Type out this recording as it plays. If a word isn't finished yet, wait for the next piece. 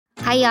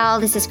Hi, y'all.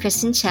 This is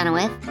Kristen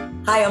Chenoweth.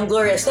 Hi, I'm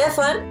Gloria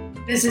Stefan.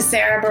 This is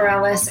Sarah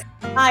Bareilles.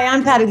 Hi,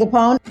 I'm Patty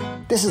LuPone.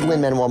 This is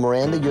Lin-Manuel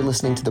Miranda. You're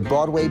listening to the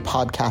Broadway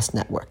Podcast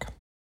Network.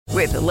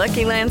 With the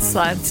Lucky Land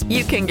Slots,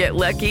 you can get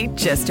lucky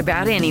just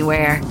about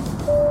anywhere.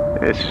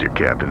 This is your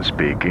captain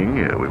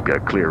speaking. We've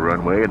got clear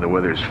runway and the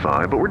weather's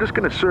fine, but we're just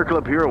going to circle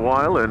up here a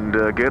while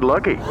and get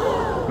lucky.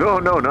 No,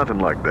 nothing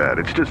like that.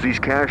 It's just these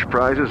cash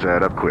prizes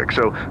add up quick.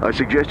 So I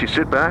suggest you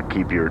sit back,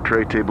 keep your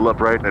tray table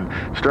upright, and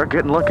start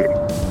getting lucky.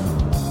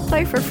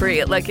 Play for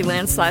free at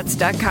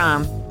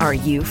LuckyLandSlots.com. Are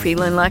you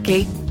feeling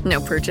lucky? No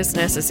purchase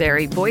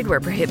necessary. Void where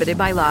prohibited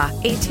by law.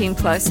 18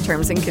 plus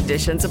terms and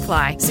conditions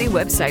apply. See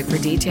website for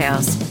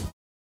details.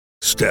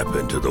 Step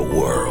into the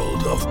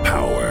world of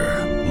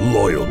power,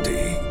 loyalty,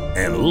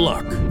 and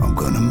luck. I'm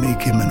gonna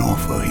make him an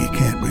offer he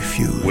can't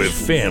refuse. With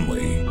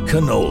family,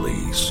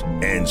 cannolis,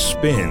 and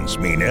spins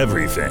mean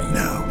everything.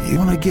 Now, you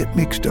wanna get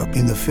mixed up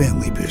in the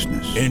family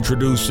business.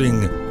 Introducing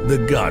The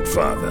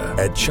Godfather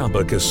at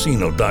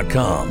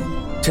ChumbaCasino.com.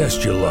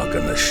 Test your luck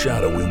in the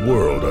shadowy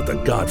world of The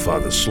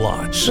Godfather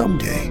slot.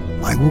 Someday,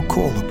 I will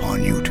call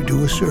upon you to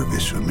do a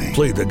service for me.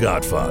 Play The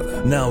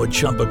Godfather, now at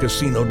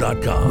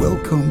ChumbaCasino.com.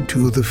 Welcome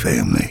to the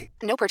family.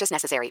 No purchase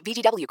necessary.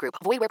 VGW Group.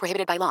 Void where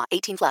prohibited by law.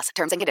 18 plus.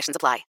 Terms and conditions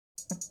apply.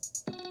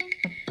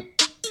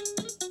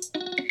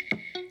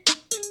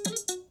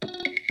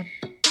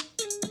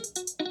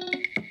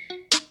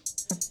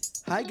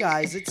 Hi,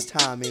 guys. It's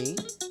Tommy.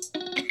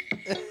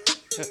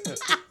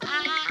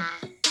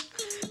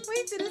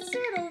 Wait, did it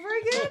start over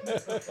again?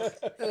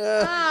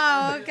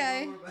 Oh,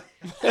 okay.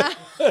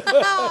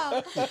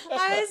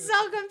 I was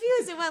so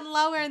confused. It went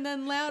lower and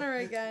then louder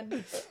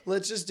again.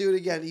 Let's just do it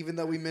again, even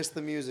though we missed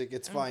the music.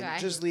 It's fine. Okay.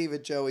 Just leave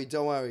it, Joey.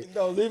 Don't worry.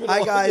 No, leave it.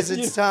 Hi, guys.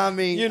 It's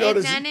Tommy. You know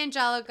And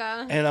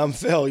Angelica. And I'm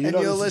Phil. And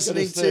you're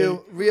listening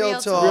to Real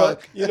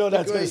Talk. You know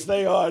that's going to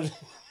stay on.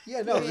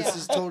 Yeah, no, this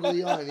is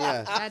totally on.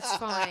 Yeah. That's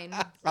fine.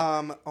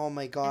 Oh,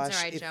 my gosh. It's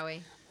all right,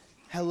 Joey.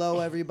 Hello,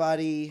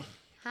 everybody.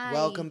 Hi.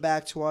 Welcome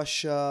back to our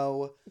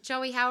show.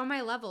 Joey, how are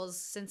my levels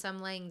since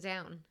I'm laying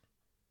down?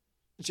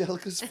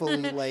 Angelica's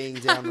fully laying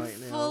down right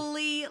now.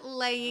 Fully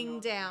laying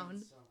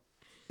down.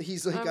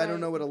 He's like, All I don't right.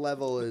 know what a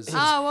level is.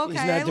 Oh, okay.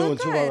 He's not doing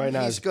too well right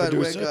now. He's good.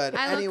 We're good.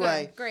 I look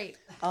Anyway, good. Great.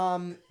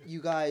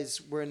 you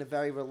guys, we're in a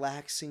very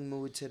relaxing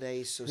mood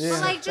today, so Yeah. But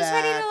sit like, just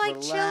back, ready to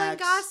like chill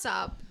and relax.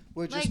 gossip.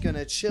 We're just Like-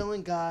 gonna chill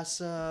and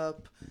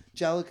gossip.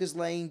 Angelica's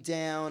laying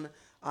down.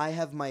 I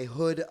have my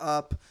hood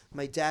up.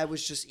 My dad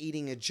was just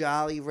eating a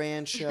Jolly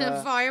Rancher.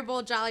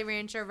 Fireball Jolly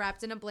Rancher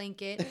wrapped in a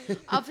blanket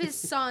of his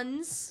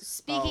sons.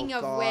 Speaking Oh,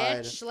 of God.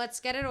 which, let's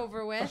get it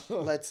over with.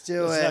 Let's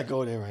do Let's it. not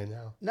go there right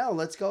now. No,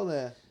 let's go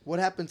there. What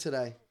happened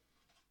today?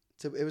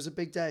 It was a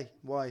big day.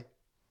 Why?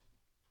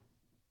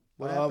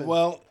 What happened?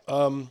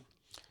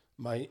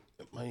 My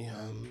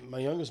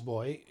youngest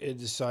boy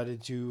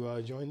decided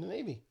to join the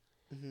Navy,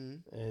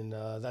 and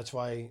that's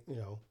why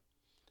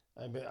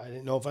I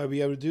didn't know if I'd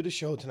be able to do the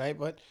show tonight,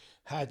 but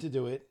had to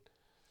do it,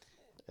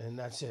 and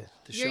that's it.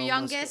 Your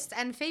youngest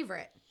and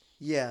favorite.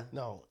 Yeah.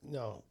 No,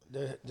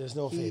 there's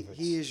no favorites.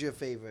 He is your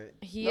favorite.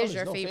 He is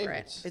your favorite.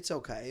 favorites. It's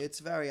okay. It's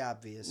very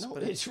obvious. No,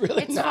 but it's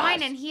really It's not.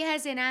 fine, and he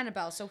has an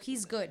Annabelle, so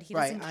he's good. He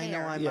right. doesn't I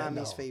care. know I'm Yeah,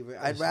 mommy's no. favorite.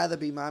 I'd rather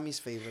be mommy's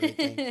favorite, I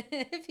think.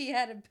 If he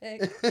had a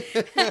pick.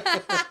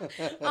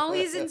 Oh,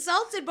 he's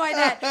insulted by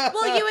that.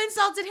 Well, you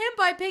insulted him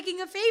by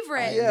picking a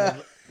favorite. Yeah.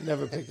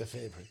 Never picked a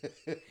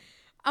favorite.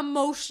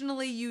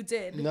 Emotionally, you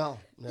did. No,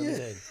 never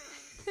did.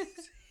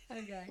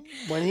 Okay.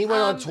 When he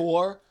went on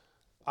tour,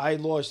 I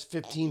lost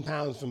 15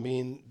 pounds from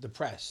being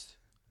depressed.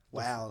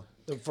 Wow.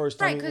 The first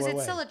time Right, he because went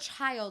it's away. still a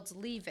child's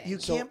leaving. You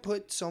can't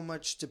put so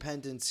much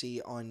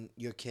dependency on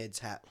your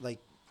kids'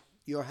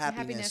 your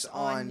happiness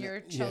on your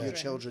your children.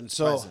 children's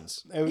So,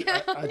 presence. I'll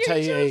Your tell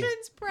you a,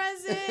 children's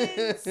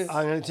presents.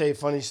 I'm going to tell you a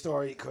funny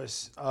story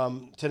because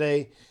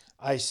today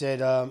I said,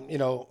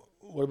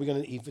 what are we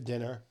going to eat for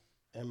dinner?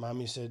 And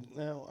Mommy said,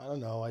 no, I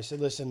don't know. I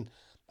said, listen,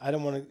 I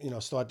don't want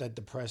to, start that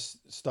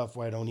depressed stuff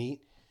where I don't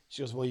eat.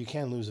 She goes, well, you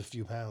can lose a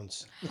few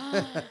pounds.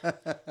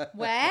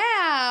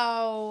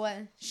 Wow.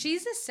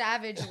 She's a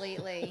savage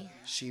lately.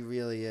 She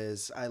really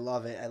is. I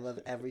love it. I love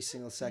every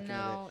single second of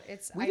No, it.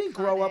 it's We didn't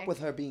grow up iconic. with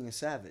her being a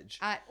savage.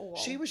 At all.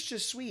 She was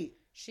just sweet.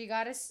 She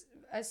got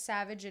a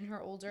savage in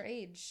her older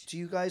age. Do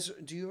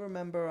you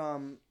remember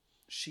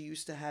she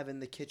used to have in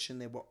the kitchen,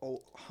 there were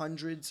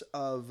hundreds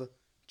of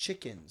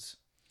chickens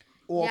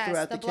all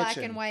throughout the kitchen. Yes, the black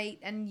and white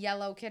and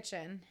yellow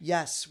kitchen.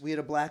 Yes, we had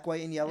a black,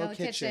 white, and yellow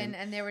kitchen.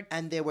 And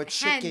there were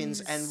chickens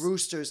hens. and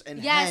roosters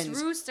and Yes,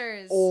 hens.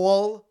 roosters.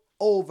 All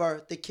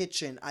over the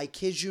kitchen. I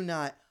kid you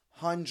not.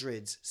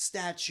 Hundreds,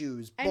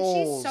 statues, And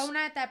bowls. she's so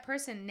not that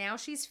person. Now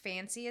she's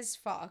fancy as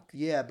fuck.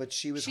 Yeah, but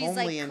she was She's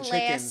homely like and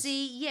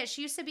classy. chickens. Yeah,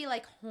 she used to be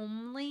like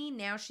homely.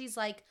 Now she's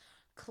like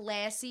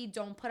classy.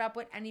 Don't put up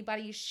with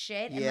anybody's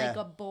shit and like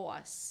a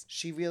boss.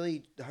 She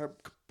really, her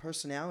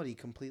personality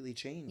completely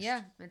changed.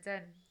 Yeah, it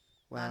did.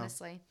 Wow.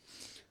 Honestly,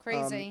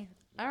 crazy.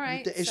 All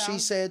right. Is she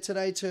sad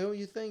today too?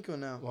 You think or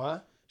no?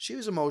 What? She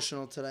was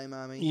emotional today,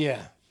 mommy.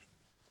 Yeah.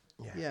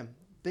 Yeah.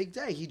 Big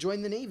day. He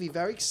joined the Navy.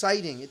 Very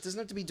exciting. It doesn't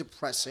have to be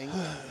depressing.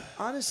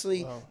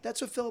 Honestly,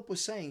 that's what Philip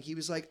was saying. He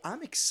was like,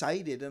 I'm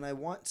excited and I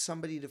want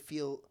somebody to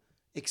feel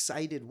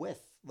excited with.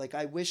 Like,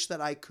 I wish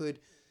that I could,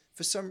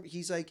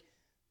 he's like,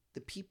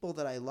 the people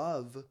that I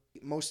love,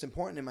 most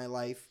important in my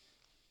life,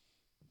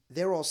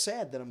 they're all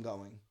sad that I'm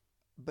going.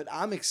 But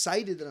I'm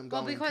excited that I'm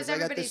going because I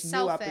got this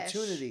selfish. new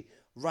opportunity.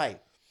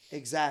 Right.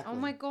 Exactly. Oh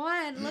my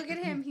God, look at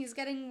him. He's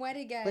getting wet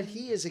again. But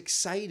he is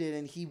excited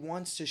and he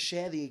wants to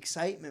share the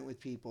excitement with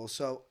people.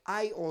 So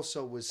I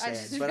also was sad. I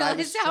just but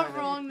realized how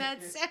wrong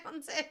that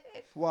sounded.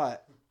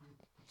 What?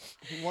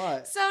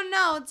 What? So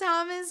no,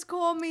 Thomas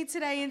called me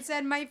today and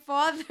said my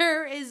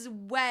father is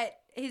wet.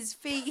 His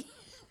feet.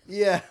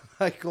 Yeah,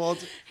 I called.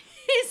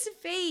 His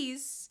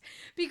face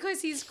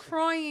because he's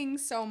crying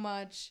so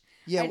much.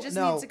 Yeah, I just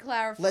need to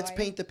clarify. Let's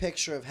paint the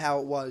picture of how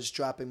it was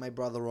dropping my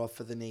brother off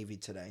for the Navy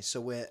today. So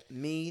we're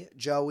me,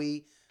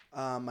 Joey,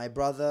 my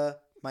brother,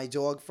 my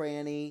dog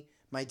Franny,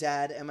 my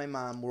dad, and my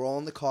mom. We're all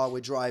in the car.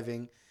 We're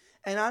driving.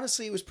 And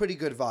honestly, it was pretty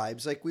good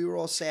vibes. Like, we were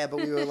all sad,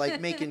 but we were,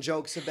 like, making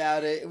jokes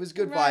about it. It was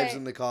good vibes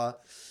in the car.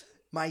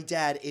 My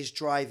dad is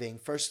driving.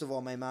 First of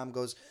all, my mom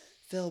goes,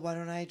 Phil, why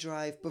don't I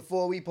drive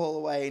before we pull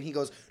away? And he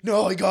goes,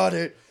 no, I got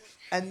it.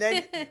 And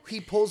then he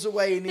pulls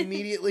away and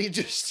immediately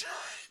just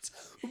starts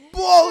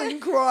bawling,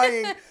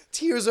 crying.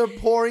 Tears are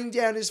pouring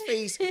down his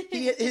face.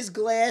 His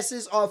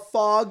glasses are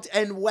fogged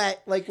and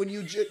wet. Like, when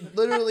you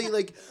literally,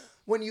 like,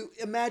 when you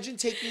imagine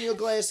taking your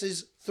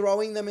glasses,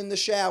 throwing them in the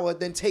shower,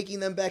 then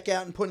taking them back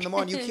out and putting them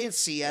on. You can't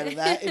see out of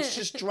that. It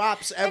just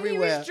drops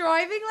everywhere. And he was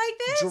driving like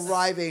this?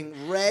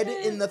 Driving, red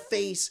in the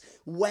face,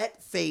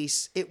 wet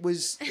face. It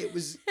was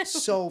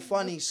so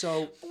funny.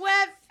 So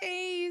wet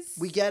face.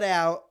 We get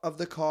out of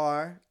the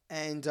car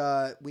and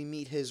we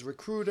meet his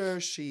recruiter.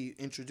 She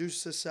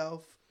introduces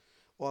herself,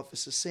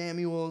 Officer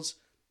Samuels.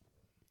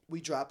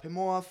 We drop him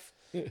off.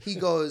 He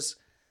goes,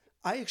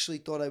 I actually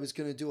thought I was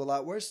going to do a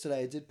lot worse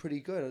today. I did pretty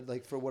good,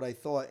 like, for what I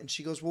thought. And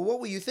she goes, well, what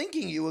were you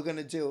thinking you were going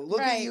to do?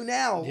 Look at you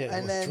now. Yeah,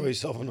 and then throw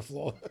yourself on the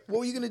floor. What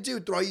were you going to do?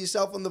 Throw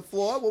yourself on the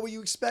floor? What were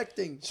you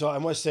expecting? So I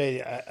must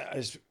say,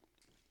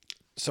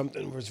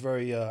 something was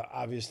very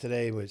obvious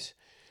today was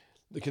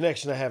the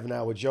connection I have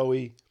now with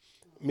Joey.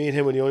 Me and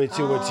him were the only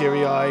two who were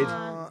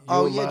teary-eyed.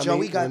 Oh, yeah,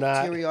 Joey got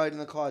teary-eyed in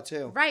the car,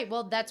 too. Right,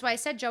 well, that's why I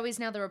said Joey's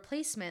now the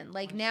replacement.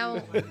 Like, now...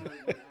 When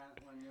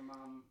your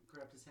mom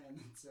grabbed his hand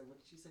and said, what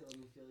did she say? Let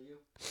me feel you.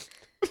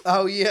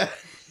 Oh, yeah.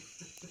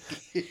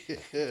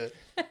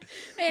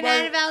 And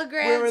Annabelle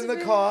grabs We're in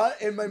the car,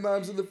 and my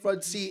mom's in the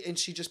front seat, and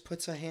she just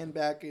puts her hand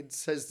back and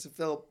says to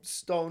Philip,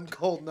 stone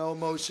cold, no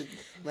emotion,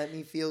 let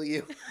me feel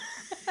you.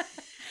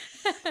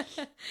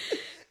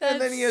 And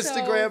then he has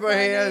to grab her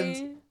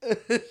hand.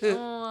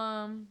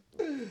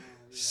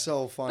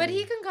 So funny. But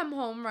he can come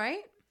home,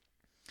 right?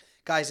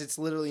 Guys, it's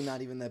literally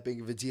not even that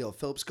big of a deal.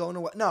 Philip's going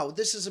away. No,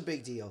 this is a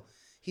big deal.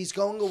 He's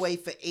going away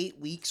for 8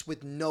 weeks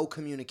with no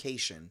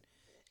communication.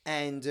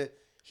 And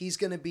he's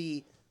going to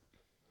be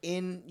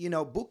in,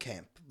 boot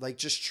camp, like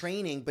just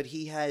training. But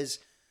he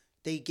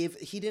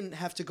didn't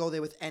have to go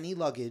there with any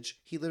luggage.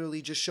 He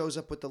literally just shows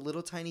up with a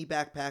little tiny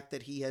backpack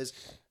that he has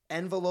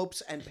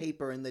envelopes and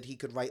paper in that he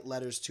could write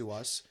letters to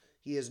us.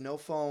 He has no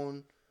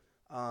phone.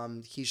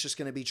 He's just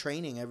going to be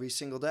training every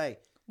single day.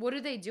 What do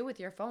they do with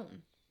your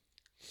phone?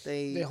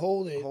 They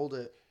hold it. Hold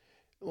it.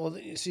 Well,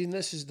 you see,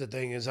 this is the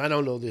thing is, I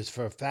don't know this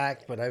for a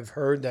fact, but I've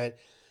heard that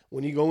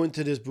when you go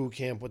into this boot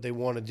camp, what they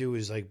want to do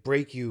is like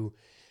break you,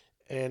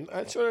 and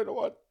that's what I don't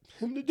want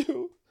him to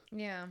do.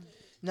 Yeah.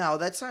 No,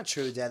 that's not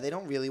true, Dad. They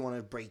don't really want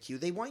to break you.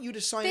 They want you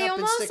to sign up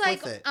and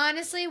stick with it.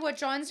 Honestly, what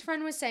John's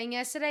friend was saying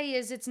yesterday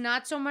is it's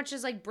not so much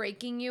as like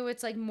breaking you.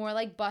 It's like more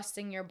like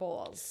busting your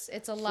balls.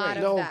 It's a lot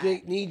of that. No,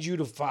 they need you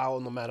to follow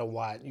no matter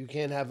what. You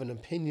can't have an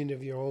opinion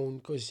of your own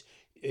because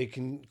it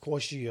can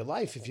cost you your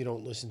life if you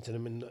don't listen to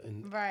them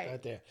and right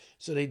out there.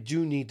 So they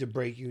do need to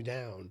break you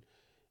down.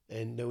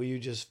 And no, you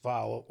just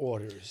follow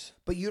orders.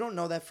 But you don't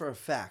know that for a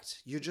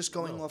fact. You're just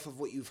going off of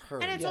what you've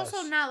heard. And it's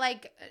also not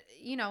like,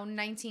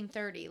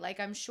 1930. Like,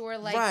 I'm sure,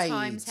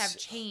 times have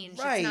changed.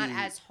 Right. It's not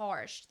as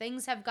harsh.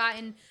 Things have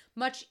gotten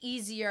much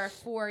easier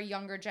for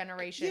younger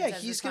generations. Yeah,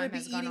 he's going to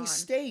be eating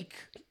steak.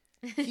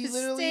 He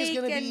literally is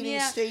going to be eating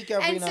steak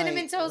every night. And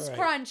Cinnamon Toast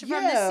Crunch from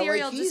the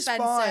cereal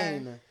dispenser.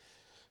 Fine.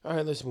 All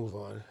right, let's move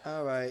on.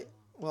 All right.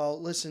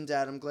 Well, listen,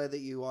 Dad, I'm glad that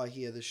you are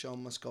here. The show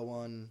must go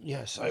on.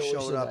 Yes, I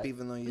showed up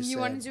even though you said. You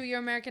want to do your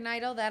American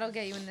Idol? That'll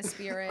get you in the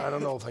spirit. I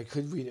don't know if I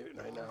could read it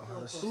right now.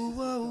 Ooh,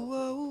 whoa,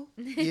 whoa.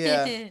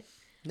 Yeah.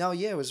 No,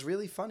 yeah, it was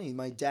really funny.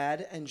 My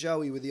dad and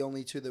Joey were the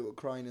only two that were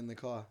crying in the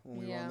car when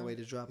we were on the way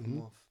to drop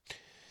him off.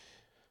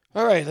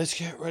 All right, let's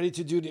get ready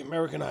to do the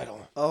American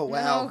Idol. Oh,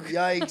 wow. No.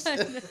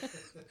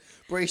 Yikes.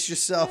 Brace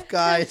yourself,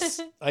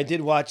 guys. I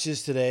did watch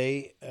this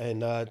today,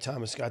 and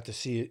Thomas got to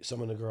see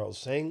some of the girls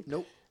sing.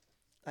 Nope.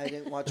 I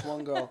didn't watch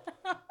one girl.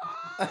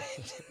 I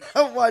did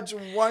not watch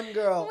one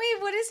girl.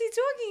 Wait, what is he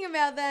talking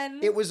about then?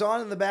 It was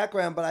on in the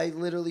background, but I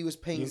literally was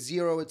paying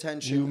zero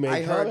attention.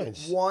 I heard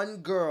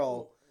one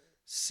girl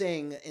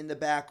sing in the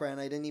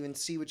background. I didn't even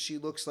see what she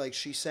looks like.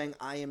 She sang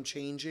I Am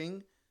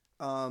Changing.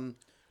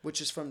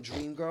 which is from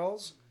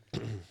Dreamgirls.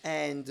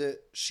 And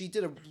she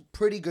did a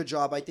pretty good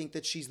job. I think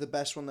that she's the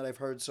best one that I've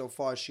heard so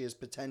far. She has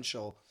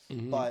potential,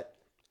 but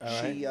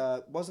she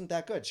wasn't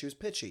that good. She was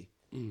pitchy.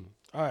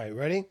 All right,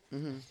 ready?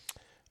 Mm-hmm.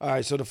 All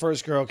right, so the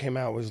first girl came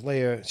out was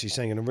Leia. She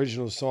sang an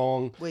original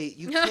song. Wait,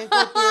 you can't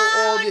go through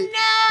all the...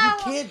 You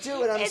can't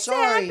do it. I'm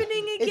sorry. It's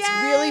happening again. It's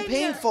really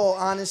painful,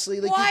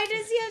 honestly. Like, why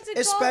does he have to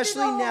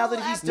especially go through the now whole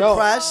that he's episode?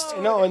 depressed.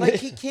 No, like,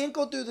 he can't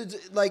go through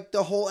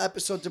the whole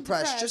episode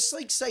depressed. Just,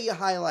 like, say your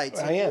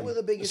highlights. Like, I am. What were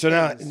the biggest so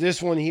now, things?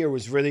 this one here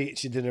was really...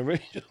 She did an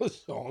original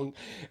song,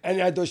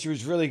 and I thought she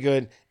was really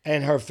good.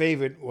 And her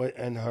favorite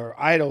and her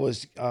idol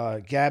was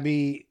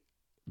Gabby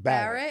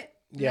Barrett.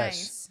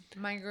 Yes. Nice.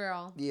 My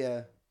girl.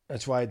 Yeah.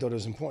 That's why I thought it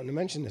was important to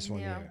mention this one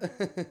here.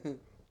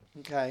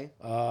 Okay.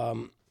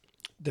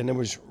 Then there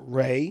was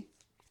Ray.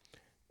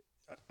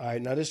 All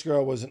right, now this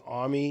girl was an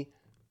Army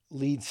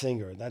lead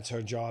singer. That's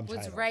her job Was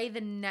title. Ray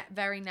the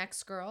very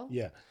next girl?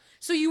 Yeah.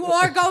 So you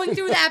are going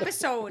through the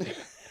episode.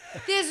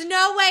 There's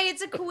no way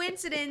it's a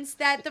coincidence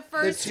that the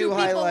first two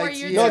people were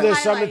your two No, there's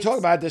highlights. something to talk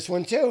about this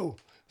one too.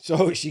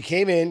 So she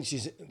came in.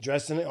 She's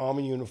dressed in an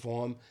Army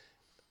uniform,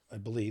 I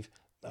believe.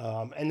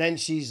 And then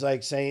she's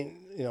like saying,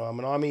 I'm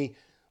an Army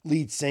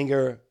lead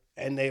singer.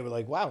 And they were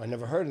like, wow, I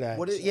never heard of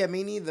that. Yeah,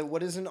 me neither.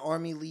 What is an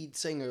Army lead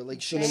singer?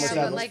 Like, She she's must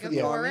have like a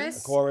the Army?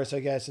 chorus? A chorus, I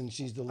guess, and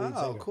she's the lead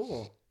singer. Oh,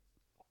 cool.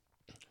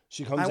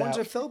 She comes I out.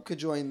 wonder if Philip could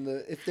join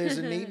if there's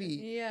a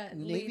Navy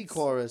leads.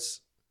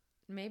 chorus.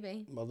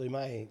 Maybe. Well, they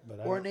might,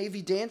 but Or a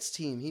Navy dance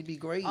team. He'd be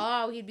great.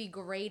 Oh, he'd be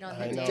great on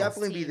the He'd dance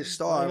definitely team. be the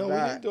star No, of we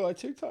that. didn't do our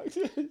TikTok.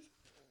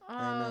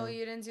 Oh,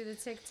 you didn't do the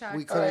TikTok.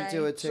 We couldn't today.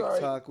 do a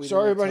TikTok. We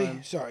Sorry, didn't have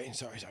everybody. time.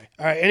 Sorry.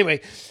 All right,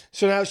 anyway.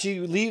 So now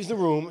she leaves the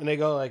room, and they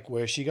go like,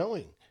 where's she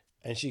going?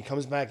 And she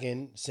comes back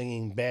in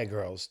singing Bad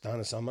Girls,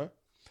 Donna Summer.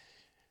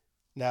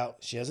 Now,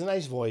 she has a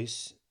nice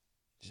voice.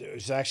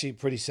 She's actually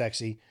pretty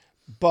sexy.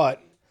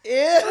 But...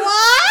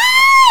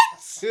 What?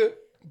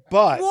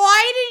 But...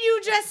 Why did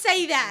you just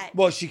say that?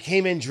 Well, she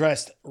came in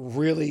dressed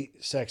really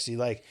sexy.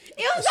 Like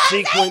You stop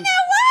saying that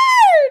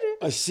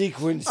word! A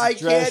sequence I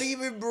dress. can't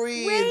even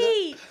breathe.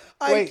 Wait.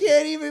 I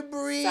can't even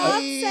breathe.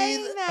 Stop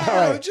saying that. All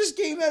right. It just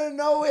came out of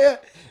nowhere.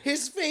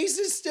 His face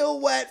is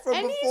still wet from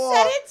And before. he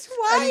said it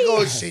twice. And he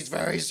goes, she's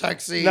very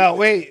sexy. No,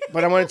 wait.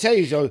 But I want to tell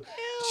you, so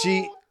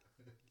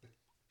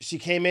she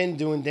came in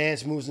doing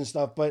dance moves and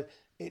stuff, but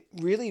it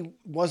really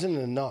wasn't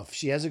enough.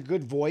 She has a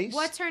good voice.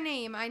 What's her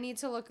name? I need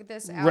to look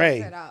this Ray.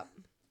 outfit up.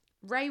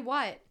 Ray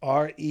what?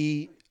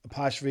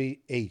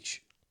 RE''H.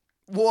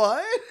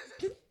 What?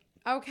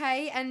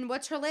 Okay, and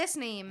what's her last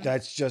name?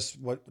 That's just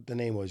what the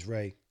name was,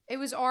 Ray. It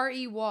was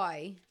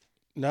R-E-Y.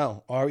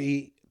 No,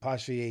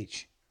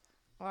 RE''H.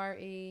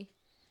 R-E''H.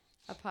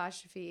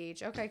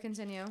 Okay,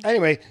 continue.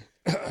 Anyway,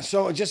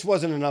 so it just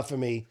wasn't enough for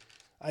me.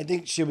 I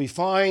think she'll be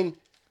fine,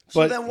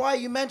 So but then why are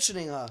you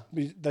mentioning her?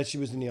 that she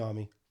was in the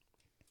Army.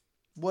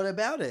 What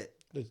about it?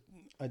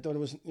 I thought it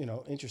was,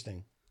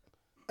 interesting.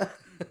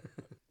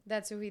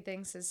 That's who he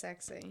thinks is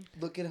sexy.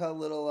 Look at her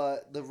little,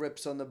 the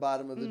rips on the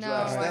bottom of the No,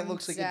 dress. That I'm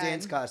looks like dead. a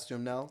dance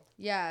costume, no?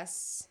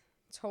 Yes.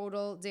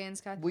 Total dance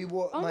costume. We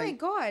wore, Oh my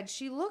God,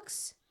 she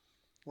looks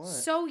What?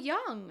 so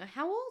young.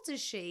 How old is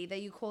she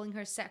that you calling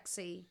her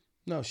sexy?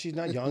 No, she's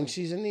not young.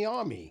 She's in the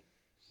Army.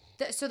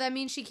 So that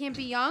means she can't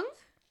be young?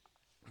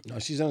 No,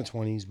 she's in her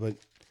 20s, but...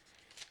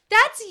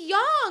 That's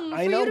young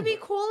I for know, you to be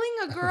but- calling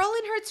a girl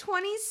in her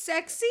 20s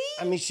sexy?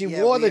 I mean, she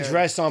Yeah, wore the weird.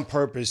 dress on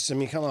purpose. I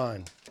mean, come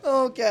on.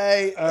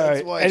 Okay. All That's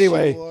right, why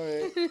anyway. she wore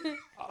it.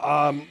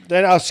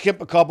 Then I'll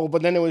skip a couple,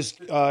 but then it was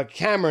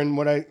Cameron.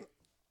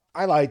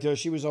 I liked her.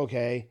 She was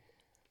okay.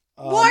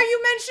 Why are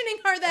you mentioning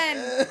her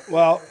then?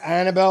 Well,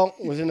 Annabelle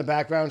was in the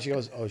background. She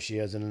goes, oh, she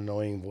has an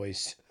annoying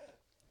voice.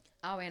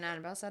 Oh, and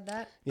Annabelle said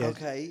that? Yeah,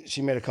 Okay.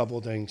 She made a couple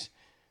of things.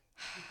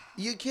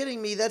 You kidding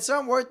me? That's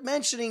not worth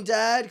mentioning,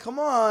 Dad. Come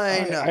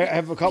on. I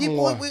have a couple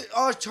People more.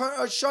 are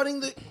shutting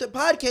the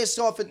podcast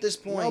off at this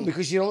point. No,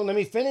 because you don't let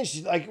me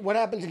finish. Like, what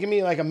happens to give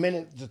me like a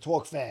minute to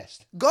talk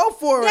fast? Go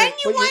for Then it.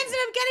 you But you- ended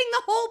up getting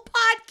the whole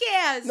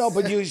podcast. No,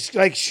 but you just,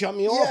 like shut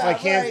me off. Yeah, I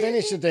can't right.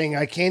 finish the thing.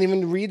 I can't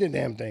even read the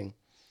damn thing.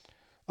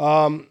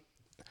 All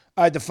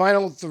right, the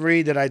final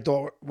three that I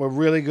thought were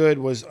really good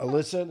was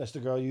Alyssa. That's the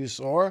girl you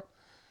saw.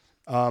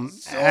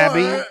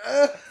 Abby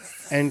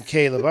and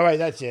Caleb. All right,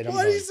 that's it. I'm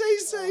Why done. did you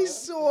say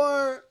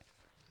sore?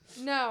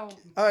 No.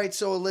 All right,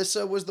 so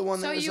Alyssa was the one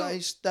So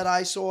that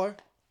I saw.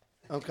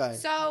 Okay.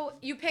 So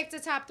you picked the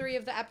top 3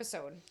 of the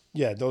episode.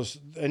 Yeah, those,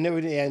 and they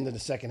were the end of the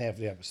second half of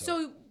the episode.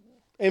 So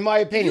in my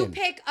you opinion,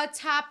 pick a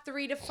top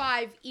 3 to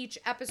 5 each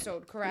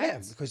episode, correct? yeah,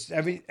 because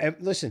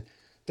listen,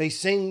 they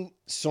sing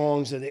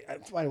songs that they.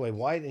 By the way,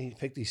 why they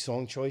pick these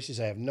song choices,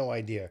 I have no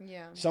idea.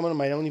 Yeah. Some of them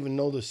I don't even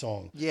know the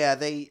song. Yeah,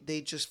 they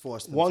just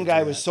forced them. One to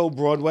guy do was that. so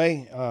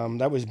Broadway.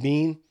 That was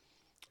Bean.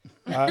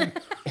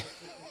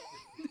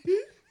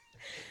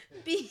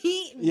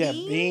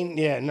 Bean.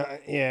 Yeah,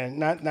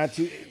 not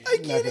too. I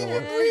can't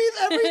even breathe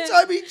every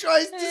time he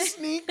tries to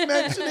sneak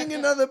mentioning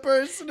another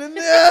person in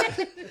there.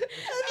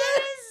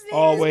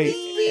 Oh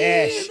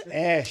wait,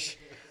 Ash.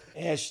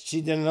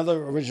 She did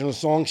another original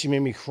song. She made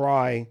me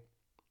cry.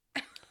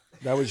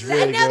 That was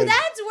really now good.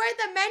 that's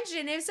worth a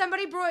mention. If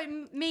somebody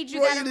made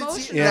you that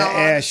emotional. No,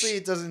 Ash. honestly,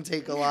 it doesn't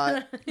take a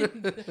lot.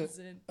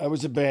 That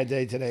was a bad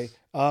day today.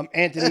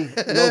 Anthony,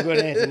 no good.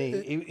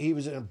 Anthony, he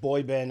was a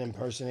boy band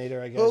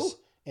impersonator, I guess. Who?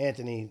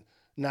 Anthony,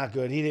 not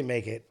good. He didn't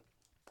make it.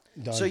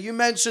 Done. So you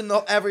mentioned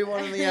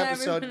everyone in the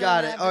episode.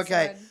 Got it.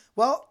 Okay.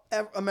 Well,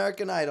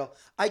 American Idol.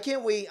 I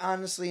can't wait,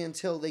 honestly,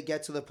 until they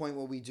get to the point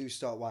where we do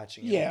start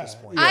watching it at this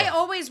point. I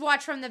always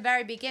watch from the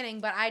very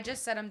beginning, but I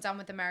just said I'm done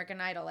with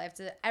American Idol.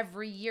 After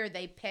every year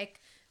they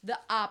pick the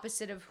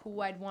opposite of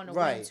who I'd want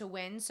to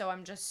win, so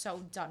I'm just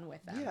so done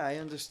with them. Yeah, I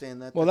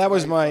understand that. Well, That's that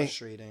was very my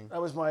frustrating.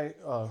 That was my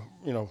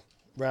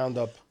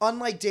roundup.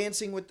 Unlike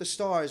Dancing with the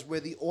Stars,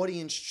 where the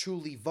audience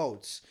truly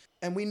votes.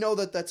 And we know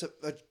that that's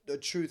a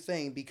true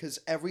thing because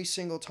every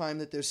single time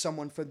that there's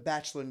someone from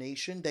Bachelor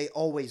Nation, they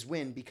always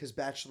win because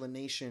Bachelor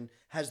Nation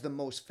has the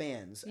most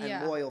fans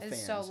and loyal fans.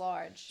 It's so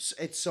large.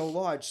 It's so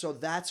large. So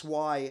that's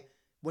why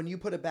when you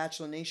put a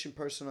Bachelor Nation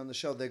person on the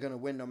show, they're going to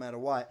win no matter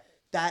what.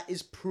 That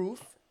is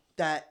proof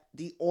that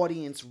the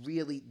audience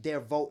really,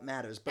 their vote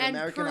matters. But and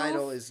American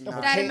Idol is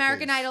not. That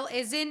American Idol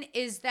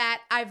is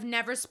that I've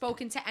never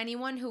spoken to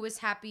anyone who was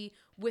happy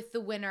with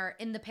the winner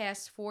in the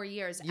past 4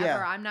 years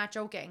ever. I'm not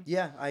joking.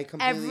 Yeah, I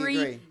completely agree.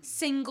 Every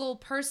single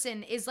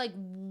person is like,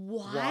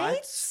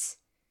 what?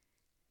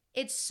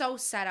 It's so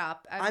set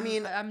up. I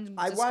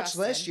watched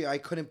last year. I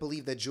couldn't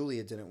believe that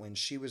Julia didn't win.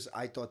 She was,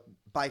 I thought,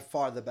 by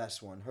far the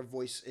best one. Her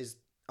voice is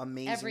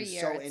amazing. Every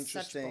year, so it's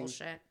interesting. such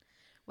bullshit.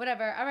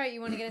 Whatever. All right,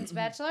 you want to get into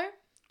Bachelor?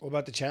 What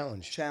about the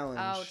challenge?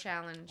 Oh,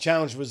 challenge.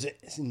 Challenge was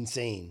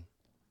insane.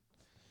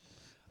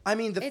 I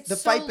mean, the so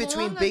fight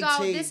between Big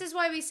T. This is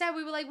why we said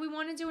we were like, we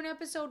want to do an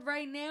episode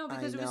right now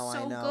because it was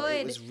so know. good.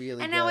 It was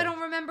really and good. now I don't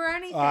remember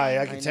anything.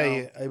 I can tell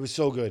you, it was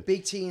so good.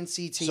 Big T and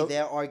CT,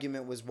 their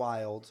argument was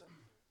wild.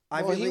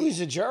 He was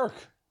a jerk.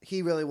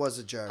 He really was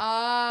a jerk.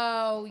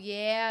 Oh,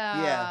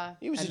 yeah. Yeah.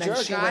 He was and a then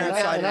jerk. She went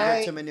outside and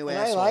ripped him a new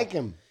asshole. I like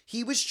him.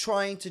 He was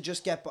trying to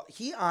just get...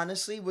 He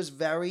honestly was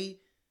very...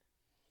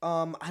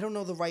 I don't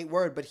know the right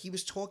word, but he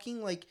was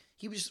talking like...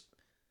 He was...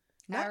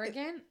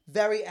 Arrogant?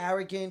 Very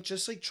arrogant,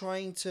 just like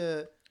trying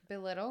to...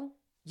 Belittle?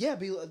 Yeah,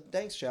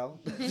 thanks, Shell.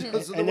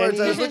 Those are the words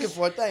I was looking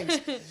for. Thanks.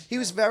 He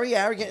was very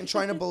arrogant and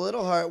trying to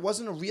belittle her. It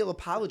wasn't a real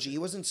apology. He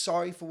wasn't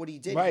sorry for what he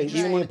did. Right. He just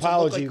Even wanted the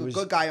apology to look like was a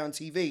good guy on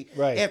TV.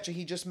 Right. After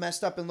he just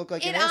messed up and looked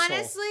like an asshole.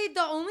 Honestly,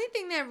 the only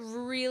thing that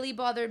really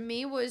bothered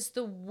me was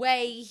the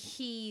way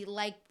he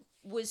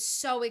was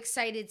so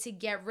excited to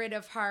get rid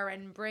of her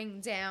and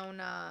bring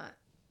down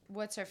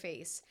what's her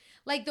face.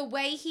 Like the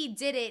way he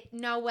did it.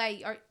 No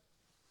way.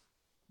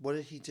 What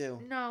did he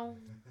do? No.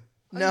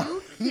 No. Are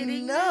you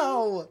kidding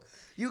No.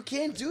 You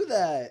can't do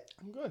that.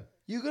 I'm good.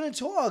 You're going to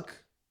talk.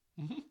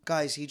 Mm-hmm.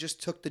 Guys, he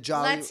just took the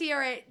jolly... Let's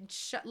hear it.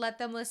 Let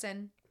them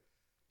listen.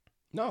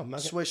 No, I'm not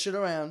gonna... Swish it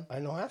around. I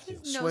don't have to.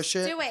 No, Swish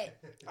it. do it.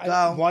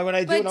 Go. Why would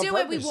I do it on But do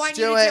purpose? it. We want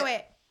you to do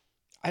it.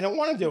 I don't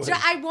want to do it.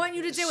 I want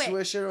you to do it.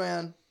 Swish it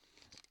around.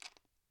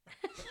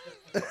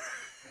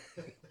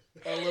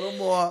 A little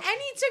more. And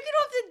he took it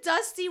off the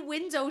dusty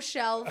window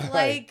shelf.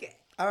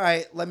 All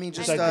right, let me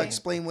just Okay.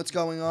 explain what's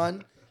going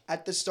on.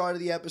 At the start of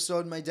the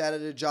episode, my dad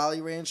had a Jolly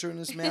Rancher in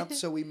his mouth,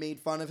 so we made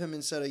fun of him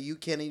and said, "Are you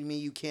kidding me?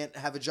 You can't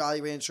have a Jolly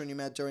Rancher in your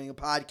mouth during a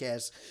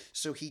podcast."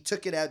 So he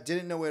took it out,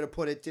 didn't know where to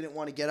put it, didn't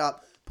want to get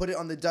up, put it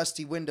on the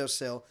dusty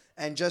windowsill,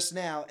 and just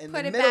now, in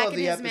the middle of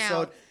the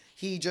episode,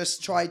 he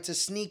just tried to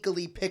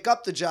sneakily pick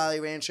up the Jolly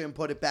Rancher and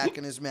put it back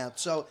in his mouth.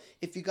 So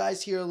if you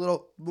guys hear a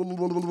little...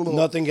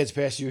 Nothing gets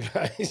past you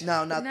guys.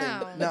 No,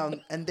 nothing. No,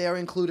 and they're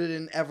included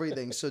in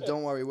everything, so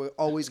don't worry. We're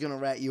always going to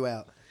rat you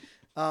out.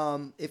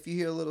 If you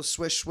hear a little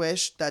swish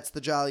swish, that's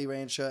the Jolly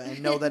Rancher,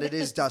 and know that it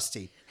is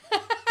dusty.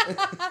 All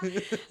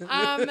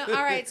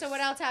right, so what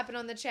else happened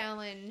on the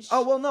challenge?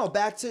 Oh, well, no,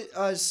 back to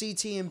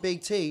CT and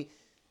Big T.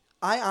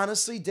 I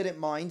honestly didn't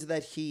mind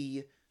that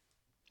he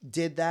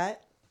did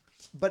that,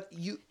 but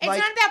you... It's not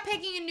about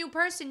picking a new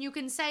person. You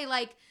can say,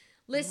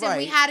 listen,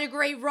 we had a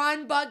great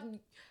run, but...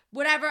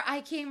 Whatever,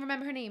 I can't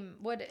remember her name.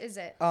 What is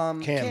it?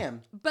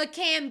 Cam. But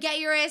Cam, get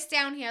your ass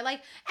down here,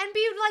 and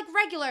be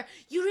regular.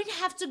 You didn't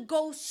have to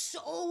go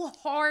so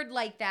hard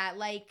like that,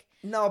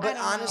 No, but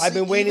honestly, I've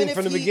been waiting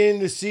from the beginning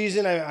of the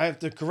season. I have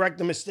to correct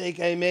the mistake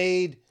I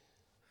made.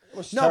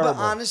 No, terrible. but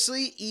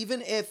honestly,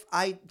 even if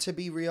to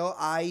be real,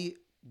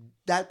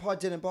 that part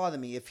didn't bother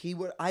me. If he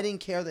would, I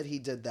didn't care that he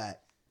did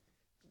that.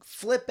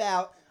 Flip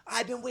out.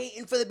 I've been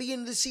waiting for the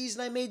beginning of the season.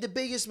 I made the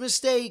biggest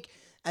mistake,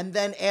 and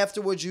then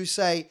afterwards you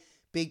say,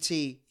 Big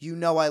T, you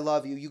know I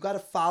love you. You got to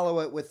follow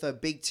it with a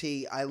Big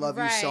T. I love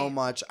you so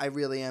much. I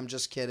really am.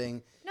 Just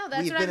kidding. No,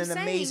 that's We've what been I'm an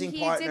saying. amazing He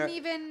partner. didn't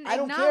even I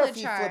don't care if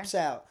he acknowledge her. flips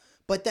out,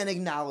 but then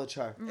acknowledge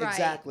her. Right.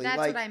 Exactly. That's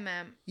what I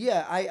meant.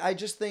 Yeah, I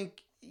just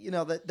think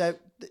that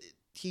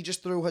he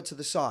just threw her to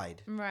the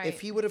side. Right.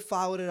 If he would have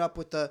followed it up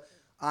with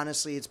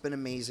honestly, it's been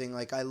amazing.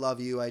 I love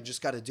you. I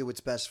just got to do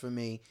what's best for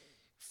me.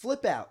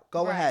 Flip out.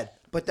 Go ahead.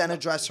 But then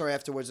address her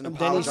afterwards and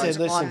apologize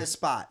on the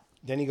spot.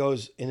 Then he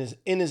goes in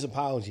his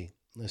apology.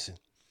 Listen,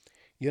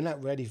 you're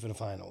not ready for the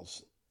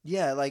finals.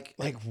 Yeah, like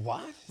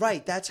what?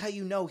 Right, that's how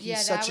you know he's Yeah,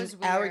 that such an was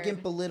weird.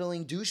 arrogant,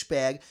 belittling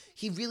douchebag.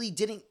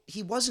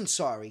 He wasn't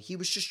sorry. He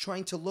was just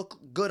trying to look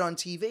good on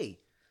TV.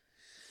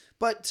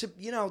 But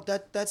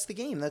that's the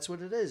game. That's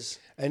what it is.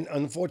 And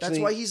unfortunately,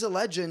 that's why he's a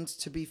legend.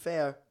 To be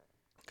fair,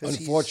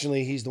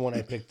 unfortunately, he's the one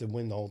I picked to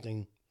win the whole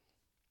thing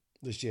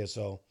this year.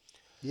 So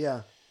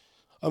yeah,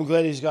 I'm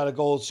glad he's got a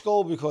gold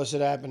skull because of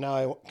that. But now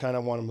I kind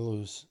of want him to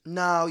lose.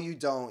 No, you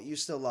don't. You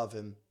still love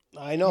him.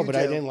 I know, You but do.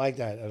 I didn't like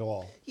that at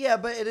all. Yeah,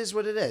 but it is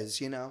what it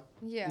is. Yeah,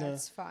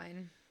 it's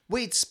fine.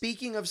 Wait,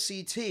 speaking of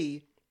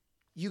CT,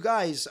 you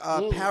guys,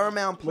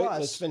 Paramount Plus. Wait,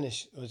 let's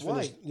finish. Let's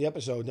Why? finish the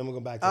episode. Then we'll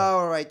go back to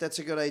All right, that's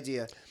a good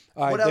idea.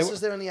 All right, What else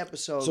is there in the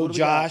episode? So What do we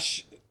got?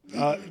 Josh,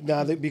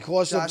 now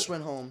because Josh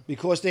went home.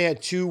 Because they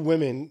had two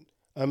men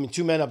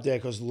up there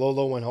because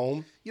Lolo went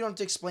home. You don't have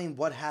to explain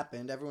what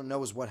happened. Everyone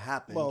knows what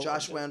happened. Well,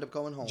 Josh wound up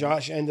going home.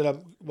 Josh ended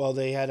up. Well,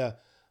 they had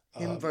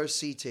him versus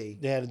CT.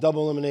 They had a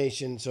double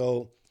elimination.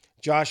 So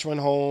Josh went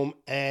home,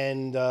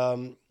 and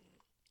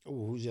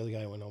who's the other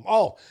guy who went home?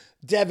 Oh,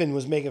 Devin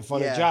was making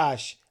fun of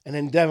Josh, and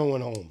then Devin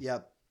went home.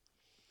 Yep.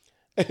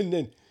 And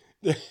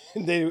then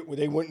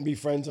they wouldn't be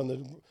friends on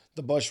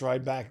the bus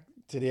ride back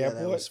to the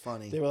airport. That was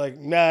funny. They were like,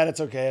 "Nah,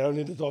 that's okay. I don't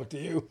need to talk to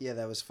you." Yeah,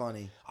 that was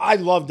funny. I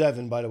love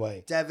Devin, by the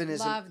way. Devin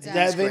is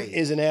Devin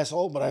is an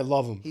asshole, but I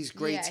love him. He's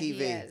great TV.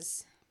 He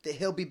is.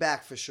 He'll be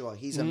back for sure.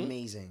 He's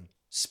amazing.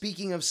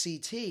 Speaking of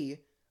CT,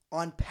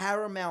 on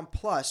Paramount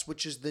Plus,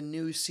 which is the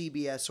new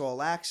CBS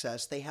All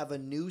Access, they have a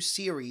new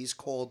series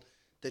called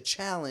The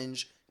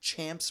Challenge: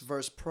 Champs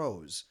vs.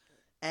 Pros.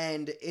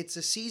 And it's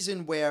a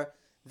season where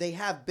they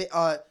have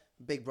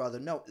Big Brother,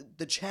 no,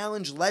 the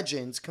Challenge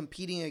legends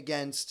competing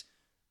against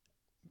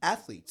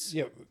athletes.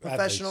 Yeah,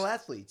 professional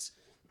athletes.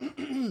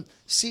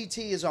 CT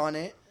is on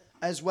it,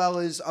 as well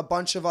as a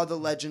bunch of other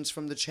legends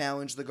from the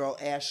Challenge. The girl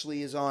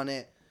Ashley is on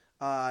it.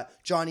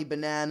 Johnny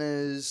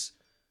Bananas.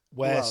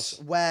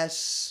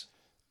 Wes.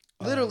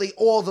 Literally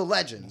all the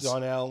legends.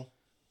 Donnell.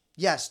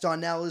 Yes,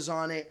 Donnell is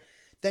on it.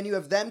 Then you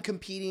have them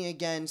competing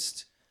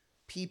against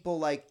people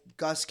like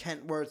Gus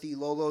Kentworthy,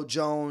 Lolo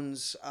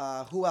Jones.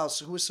 Who else?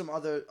 Who are some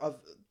other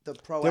of the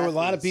pro There were a athletes?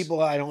 lot of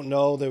people I don't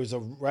know. There was a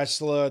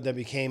wrestler that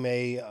became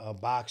a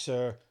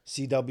boxer,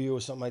 CW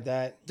or something like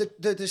that.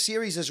 The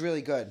series is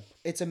really good.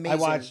 It's amazing.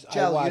 I watched.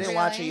 You didn't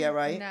watch it yet,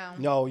 right?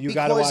 No, you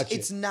got to watch it. Because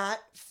it's not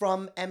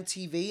from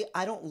MTV.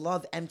 I don't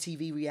love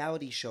MTV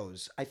reality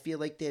shows. I feel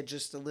like they're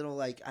just a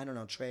little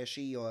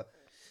trashy, or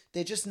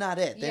they're just not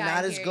it. They're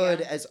not as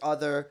good as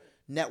other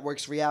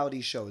networks'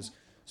 reality shows.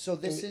 So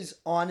this is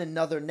on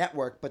another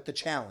network, but The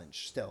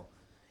Challenge still.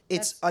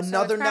 It's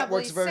another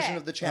network's version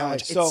of The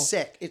Challenge. Right, it's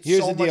sick. It's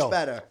here's so the deal. much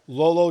better.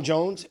 Lolo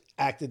Jones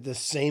acted the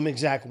same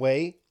exact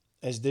way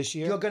as this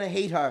year. You're going to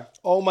hate her.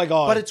 Oh, my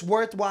God. But it's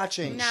worth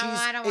watching. No,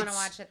 I don't want to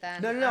watch it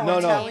then. No,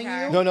 I'm telling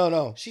you.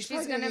 No. She's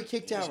probably going to get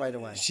kicked out right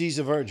away. She's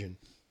a virgin.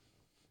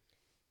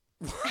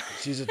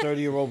 She's a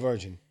 30-year-old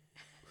virgin.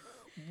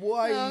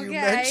 Why are you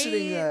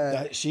mentioning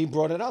that? She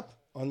brought it up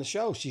on the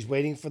show. She's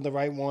waiting for the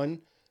right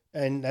one,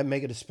 and that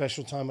make it a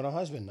special time with her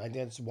husband. I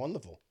think it's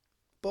wonderful.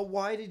 But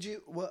why did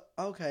you... Well,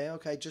 okay,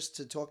 just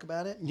to talk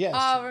about it? Yes.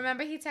 Oh,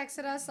 remember he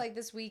texted us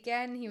this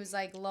weekend? He was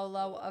like,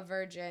 Lolo, a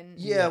virgin.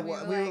 Yeah, we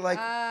were like,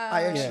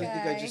 I actually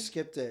think I okay. just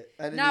skipped it.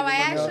 I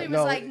actually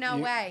was like, no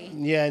way.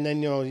 Yeah, and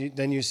then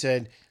then you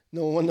said,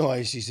 no wonder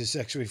why she's a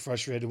sexually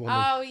frustrated woman.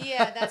 Oh,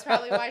 yeah, that's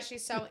probably why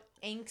she's so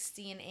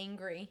angsty and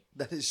angry.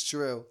 That is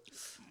true.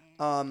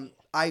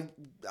 I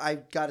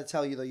got to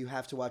tell you, though, you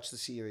have to watch the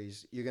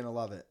series. You're going to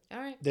love it. All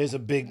right. There's a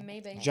big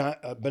Maybe.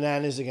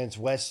 Bananas against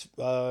West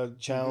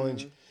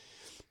challenge.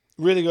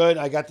 Really good.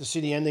 I got to see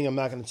the ending. I'm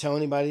not going to tell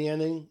anybody the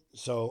ending.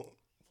 So,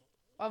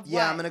 of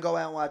yeah, what? I'm going to go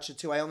out and watch it,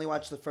 too. I only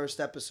watched the first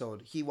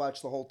episode. He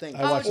watched the whole thing.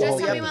 I watched the whole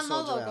just tell me thing. when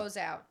Lolo goes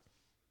out.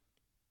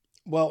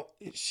 Well,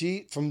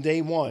 she, from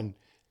day one,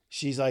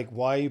 she's like,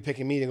 why are you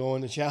picking me to go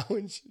in the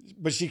challenge?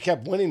 But she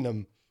kept winning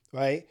them.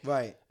 Right?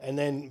 Right. And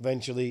then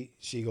eventually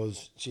she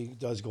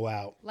does go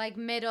out. Like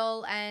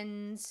middle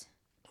and...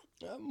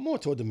 More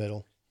toward the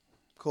middle.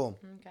 Cool.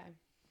 Okay.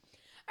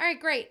 All right,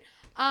 great.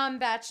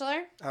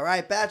 Bachelor. All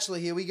right, Bachelor,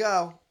 here we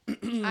go.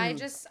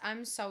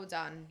 I'm so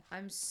done.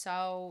 I'm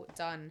so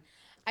done.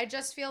 I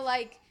just feel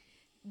like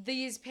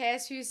these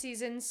past few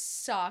seasons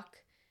suck.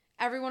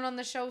 Everyone on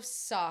the show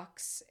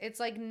sucks.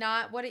 It's like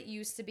not what it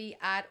used to be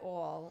at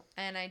all.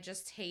 And I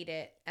just hate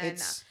it.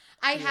 And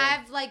I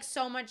have like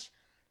so much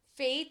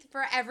faith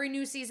for every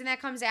new season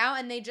that comes out,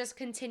 and they just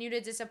continue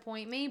to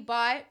disappoint me.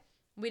 But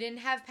we didn't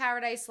have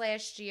Paradise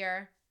last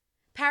year.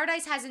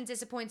 Paradise hasn't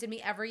disappointed me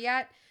ever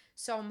yet,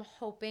 so I'm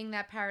hoping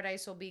that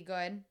Paradise will be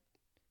good,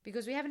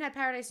 because we haven't had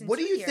Paradise in 2 years. What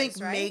do you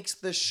think right? makes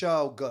the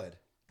show good?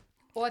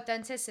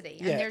 Authenticity.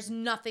 Yeah. And there's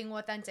nothing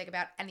authentic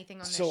about anything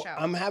on this show. So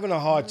I'm having a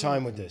hard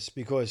time with this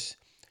because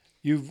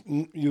you've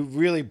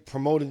really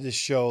promoted this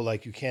show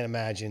like you can't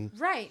imagine.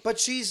 Right. But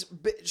she's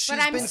been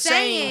saying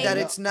saying that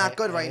it's not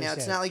good I right now.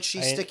 It's not like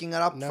she's sticking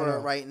it up for it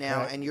right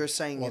now, and you're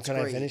saying it's can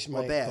great I finish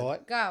my or bad.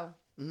 thought? Go.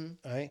 Mm-hmm.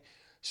 All right.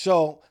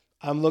 So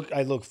I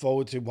look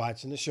forward to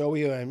watching the show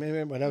here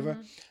and whatever.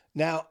 Mm-hmm.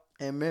 Now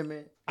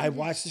I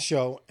watch the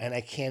show and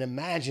I can't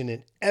imagine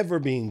it ever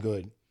being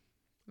good.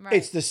 Right.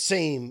 It's the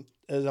same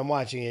as I'm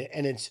watching it,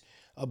 and it's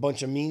a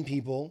bunch of mean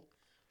people.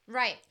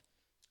 Right.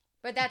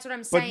 But that's what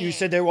I'm saying. But you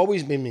said they've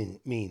always been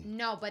mean.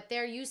 No, but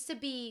there used to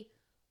be.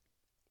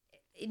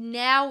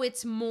 Now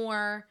it's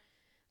more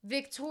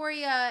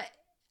Victoria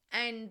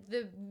and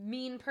the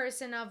mean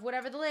person of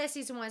whatever the last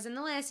season was. In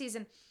the last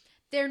season,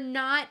 they're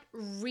not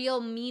real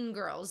mean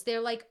girls.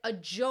 They're like a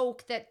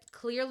joke that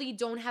clearly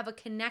don't have a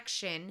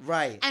connection.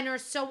 Right. And are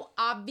so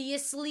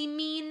obviously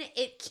mean,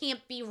 it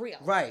can't be real.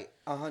 Right.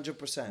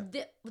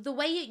 100%. The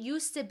way it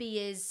used to be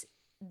is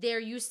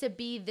there used to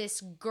be this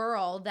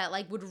girl that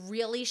like would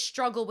really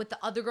struggle with the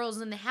other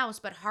girls in the house,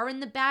 but her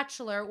and the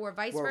Bachelor or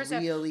vice versa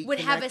really would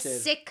have a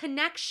connected. sick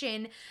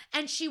connection,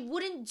 and she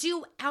wouldn't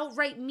do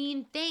outright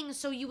mean things,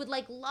 so you would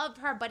like love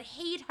her but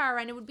hate her,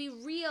 and it would be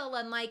real,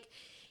 and like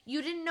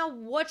you didn't know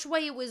which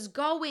way it was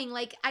going.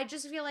 Like I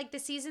just feel like the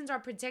seasons are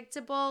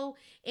predictable,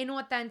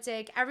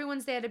 inauthentic.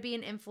 Everyone's there to be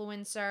an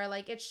influencer.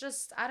 Like it's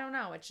just, I don't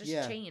know, it's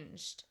just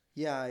changed.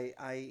 Yeah,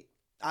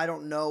 I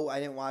don't know. I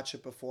didn't watch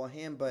it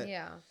beforehand, but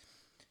yeah.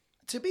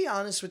 To be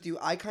honest with you,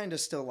 I kind of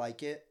still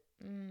like it.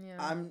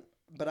 Yeah.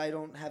 But I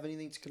don't have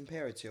anything to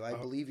compare it to. I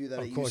believe you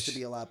that it used to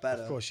be a lot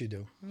better. Of course you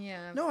do.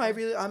 Yeah. No,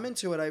 I'm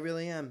into it. I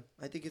really am.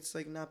 I think it's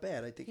like not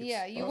bad. I think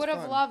it's you would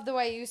have loved the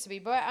way it used to be,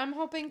 but I'm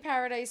hoping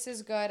Paradise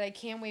is good. I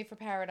can't wait for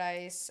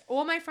Paradise.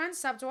 All my friends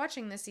stopped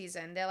watching this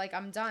season. They're like,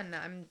 I'm done.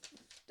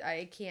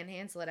 I can't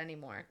handle it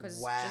anymore because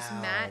just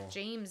Matt,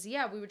 James.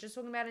 Yeah, we were just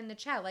talking about it in the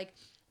chat. Like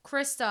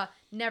Krista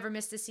never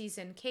missed a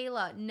season.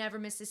 Kayla never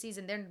missed a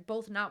season. They're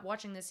both not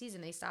watching this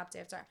season. They stopped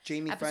after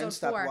Jamie episode Friend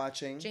stopped 4.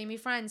 watching. Jamie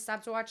Friend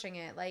stopped watching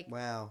it. Like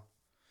wow.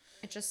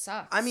 It just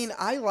sucks. I mean,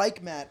 I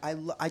like Matt.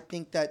 I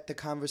think that the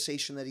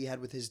conversation that he had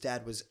with his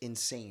dad was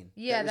insane.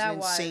 Yeah, that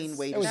was an insane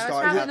way to that start.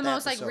 Was probably the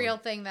most episode. like real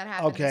thing that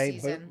happened this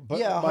season. But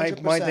yeah,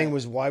 my thing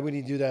was, why would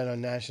he do that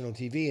on national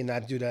TV and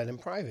not do that in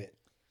private?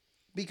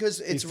 Because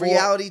it's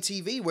reality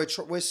TV.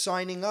 We're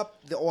signing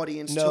up the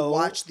audience to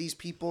watch these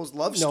people's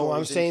love stories. No,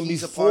 I'm saying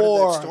he's a part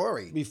of that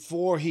story.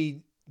 Before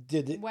he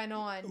did it, went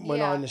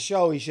on the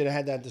show, he should have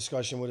had that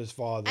discussion with his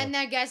father. And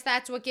I guess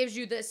that's what gives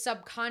you the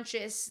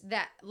subconscious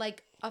that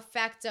like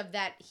effect of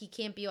that he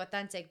can't be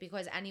authentic,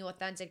 because any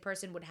authentic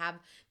person would have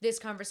this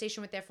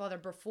conversation with their father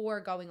before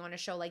going on a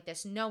show like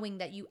this, knowing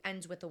that you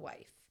end with a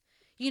wife.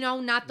 You know,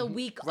 not the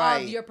week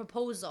of your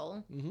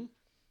proposal. Mm-hmm.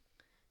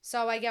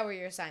 So I get what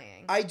you're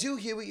saying. I do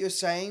hear what you're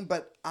saying,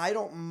 but I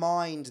don't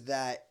mind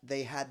that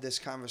they had this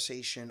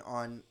conversation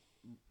on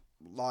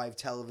live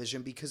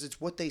television because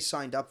it's what they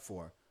signed up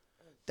for.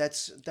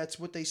 That's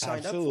what they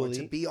signed up for,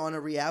 to be on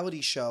a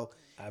reality show.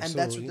 Absolutely. And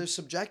that's what they're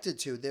subjected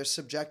to. They're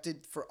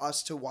subjected for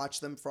us to watch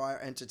them for our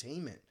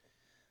entertainment.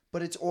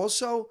 But it's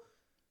also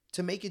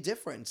to make a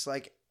difference.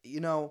 Like,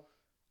 you know,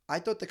 I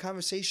thought the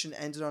conversation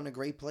ended on a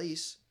great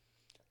place.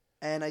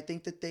 And I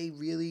think that they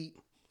really...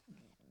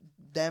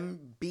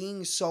 them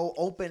being so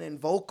open and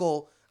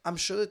vocal, I'm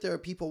sure that there are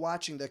people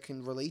watching that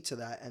can relate to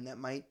that and that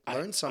might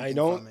learn something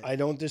from it. I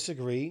don't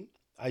disagree.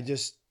 I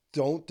just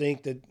don't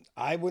think that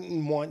I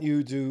wouldn't want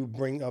you to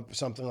bring up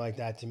something like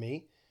that to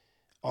me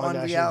on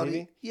national reality.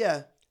 TV.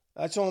 Yeah.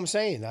 That's all I'm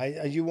saying.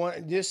 You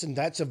want this, and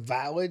that's a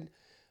valid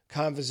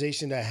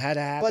conversation that had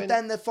to happen. But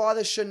then the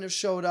father shouldn't have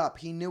showed up.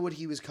 He knew what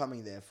he was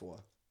coming there for.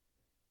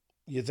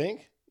 You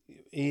think?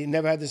 He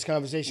never had this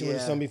conversation with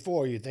his son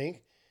before, you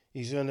think?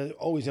 He's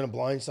always gonna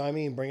blindside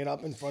me and bring it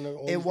up in front of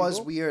all these people? It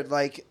was weird.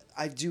 Like,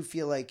 I do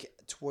feel like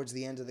towards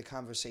the end of the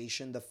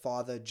conversation, the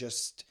father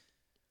just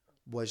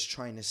was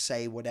trying to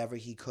say whatever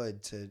he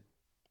could to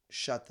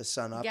shut the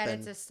son up. Get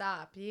it to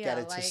stop. Yeah. Get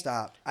it to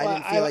stop. I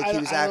didn't feel like he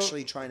was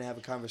actually trying to have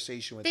a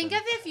conversation with him.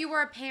 Think of if you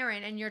were a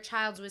parent and your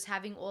child was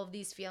having all of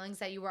these feelings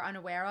that you were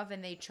unaware of,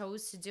 and they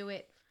chose to do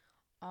it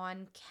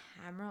on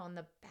camera on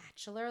The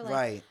Bachelor. Like,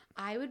 right.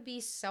 I would be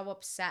so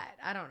upset.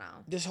 I don't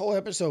know. This whole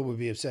episode would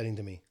be upsetting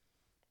to me.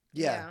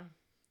 Yeah.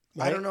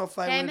 Right? I don't know if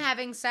I Him would...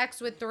 having sex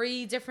with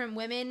 3 different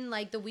women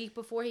like the week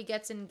before he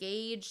gets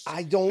engaged.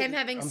 Him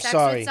having I'm sex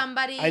sorry. with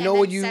somebody I know and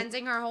what then you,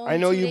 sending her home I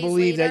know 2 you days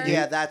believe later. that you,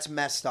 Yeah, that's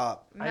messed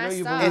up. I know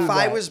you up. believe If that.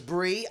 I was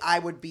Brie, I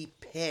would be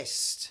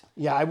pissed.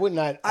 Yeah, I would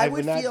not. I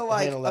would not feel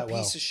like a well.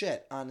 piece of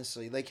shit,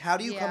 honestly. Like, how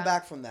do you come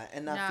back from that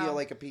and not feel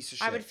like a piece of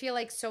shit? I would feel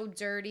like so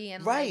dirty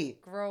and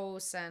like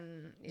gross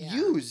and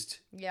used.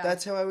 Yeah,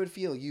 that's how I would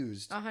feel.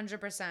 Used.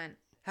 100%.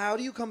 How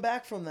do you come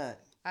back from that?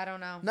 I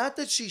don't know. Not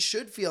that she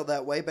should feel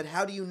that way, but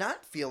how do you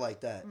not feel like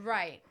that?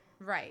 Right.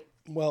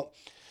 Well,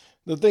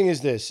 the thing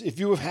is this: if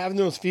you were having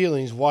those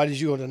feelings, why did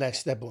you go to the next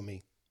step with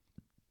me?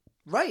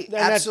 Right. And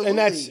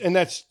absolutely.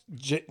 That's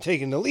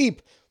taking the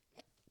leap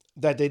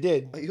that they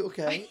did. Are you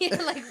okay?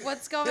 Like,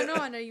 what's going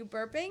on? Are you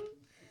burping?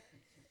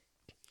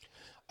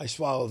 I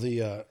swallowed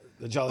the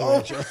Jolly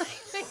Rancher.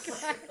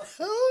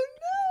 Oh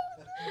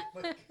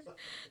no!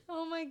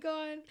 Oh my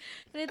god.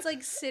 And it's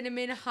like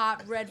cinnamon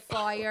hot red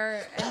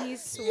fire, and he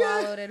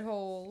swallowed it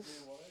whole.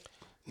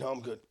 No,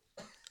 I'm good.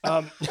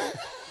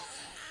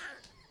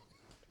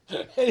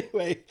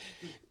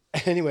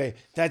 Anyway,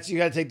 that's, you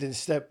got to take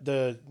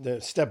the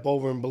step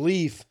over in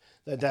belief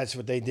that's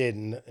what they did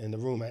in the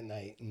room at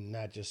night and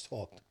not just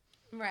talked.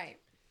 Right.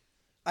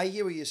 I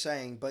hear what you're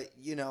saying, but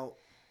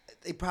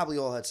they probably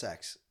all had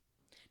sex.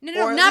 No,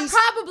 Or at not least-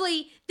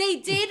 probably. They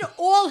did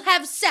all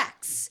have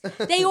sex.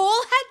 They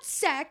all had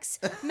sex.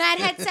 Matt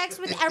had sex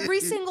with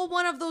every single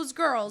one of those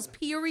girls.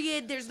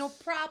 Period. There's no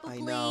probably. I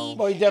know.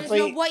 Well, There's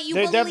no what you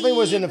there believe. definitely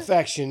was an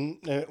affection,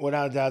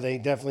 without a doubt. They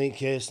definitely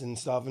kissed and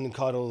stuff and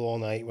cuddled all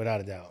night, without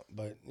a doubt.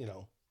 But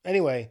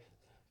anyway,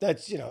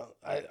 that's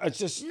it's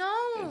just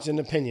it's an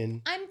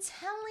opinion. I'm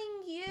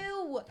telling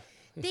you,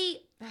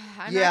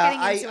 I'm Yeah, not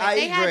getting into I it.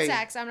 They had agree.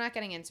 sex. I'm not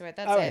getting into it.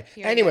 That's All it. right.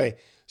 Period. Anyway,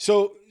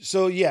 so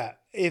yeah,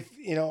 if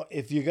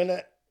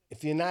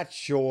you're not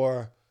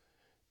sure,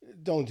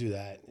 don't do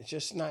that. It's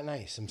just not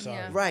nice. I'm sorry.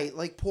 Yeah. Right,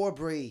 like poor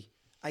Brie.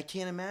 I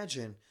can't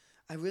imagine.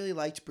 I really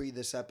liked Brie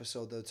this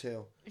episode though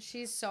too.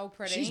 She's so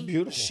pretty. She's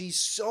beautiful. She's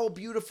so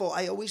beautiful.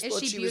 I always Is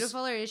thought she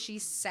beautiful or is she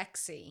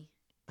sexy?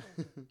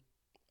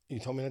 You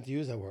told me not to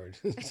use that word.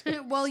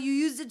 Well, you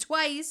used it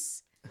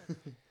twice, Good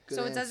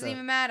so it doesn't answer.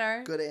 even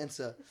matter. Good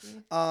answer.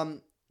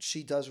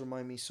 She does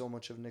remind me so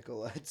much of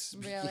Nicolette.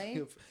 Speaking Really?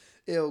 of-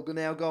 Ew,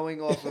 now going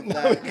off of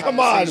that. Come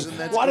on. conversation,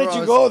 that's Why did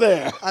you gross. go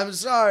there? I'm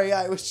sorry.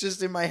 I was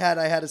just in my head.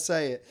 I had to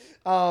say it.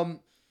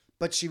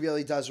 But she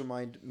really does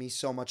remind me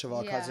so much of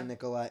our cousin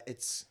Nicolette.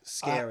 It's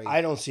scary.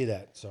 I don't see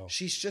that. So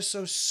She's just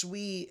so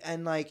sweet,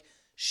 and like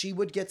she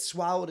would get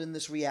swallowed in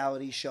this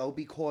reality show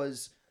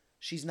because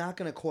she's not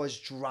going to cause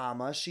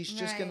drama. She's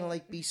just going to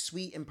like be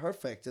sweet and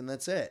perfect, and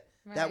that's it.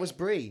 That was Right.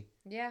 Brie.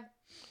 Yeah.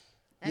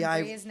 And Yeah,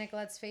 Brie is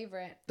Nicolette's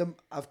favorite.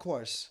 Of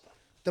course.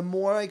 The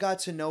more I got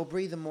to know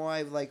Brie, the more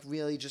I like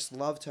really just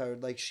loved her.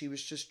 Like she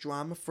was just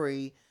drama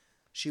free.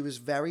 She was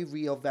very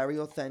real, very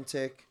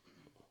authentic.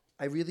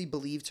 I really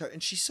believed her,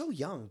 and she's so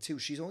young too.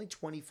 She's only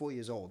 24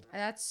 years old.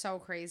 That's so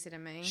crazy to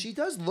me. She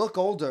does look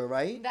older,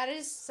 right? That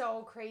is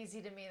so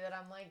crazy to me that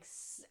I'm like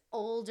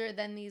older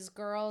than these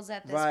girls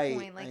at this Right,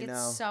 point. Like I know.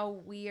 it's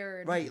so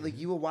weird. Right, like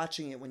you were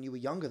watching it when you were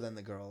younger than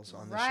the girls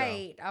on the show.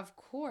 Right, of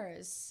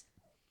course.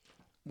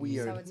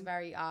 Weird. So it's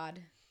very odd.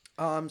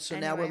 So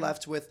now we're Anyway.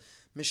 left with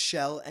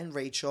Michelle and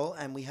Rachel,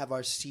 and we have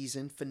our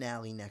season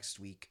finale next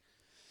week.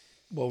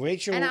 Well,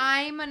 Rachel. And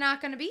I'm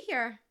not going to be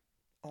here.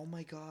 Oh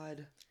my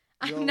God.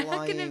 I'm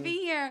not going to be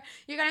here.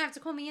 You're going to have to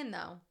call me in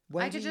though.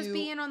 When I could do just you-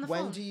 be in on the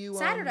when phone. do you,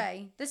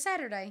 Saturday. This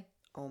Saturday.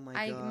 Oh my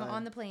I'm God.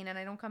 on the plane and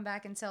I don't come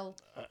back until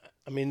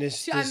I mean,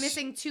 this. I'm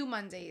missing 2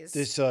 Mondays.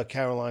 This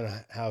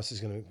Carolina house is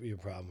going to be a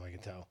problem. I can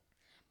tell.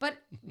 But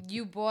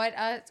you bought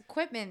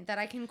equipment that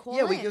I can call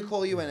Yeah, in. we could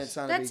call you in. It's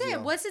not a That's big it.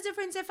 deal. What's the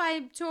difference if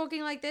I'm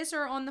talking like this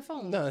or on the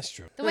phone? No, that's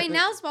true. The way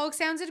Nell spoke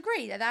sounded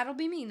great. That'll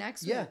be me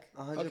next Yeah,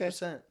 week.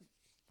 100%.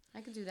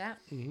 I could do that.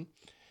 Mm-hmm.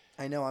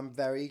 I know. I'm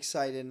very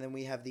excited. And then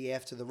we have the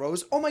After the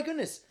Rose. Oh my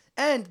goodness.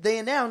 And they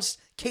announced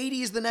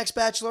Katie is the next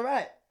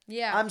Bachelorette.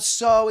 Yeah. I'm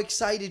so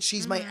excited.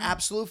 She's my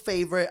absolute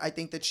favorite. I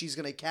think that she's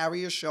going to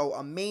carry a show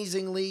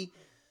amazingly.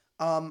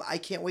 I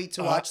can't wait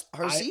to watch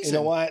her season. You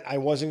know what? I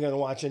wasn't going to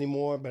watch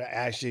anymore, but I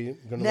actually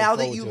going to Now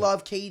that you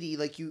love Katie,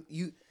 like you,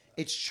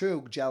 it's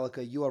true,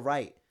 Jellica. You are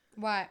right.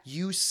 What?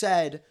 You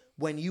said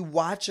when you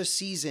watch a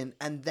season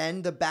and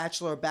then the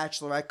Bachelor or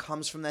Bachelorette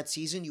comes from that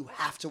season, you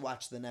have to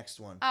watch the next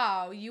one.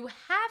 Oh, you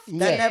have to.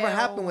 That never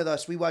happened with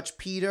us. We watched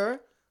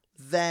Peter,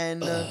 then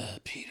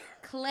Peter,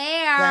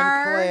 Claire.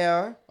 then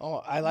Claire, Oh,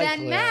 I like Then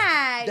Claire.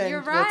 Matt. then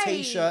You're right.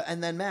 Tasha,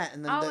 and then Matt,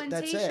 and then and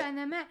that's Tasha it. and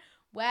then Matt.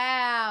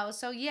 Wow.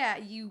 So yeah,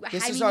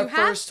 This I is mean, our you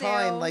have first to.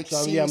 time like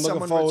So seeing yeah, I'm looking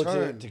someone forward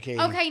return. to Katie.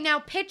 Okay, now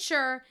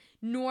picture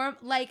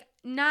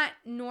not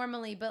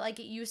normally, but like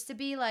it used to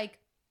be like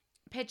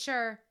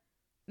picture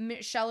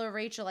Michelle or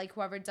Rachel, like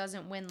whoever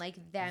doesn't win, like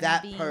them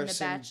That being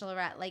person. the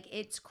Bachelorette. Like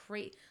it's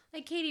crazy.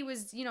 Like Katie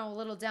was, a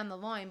little down the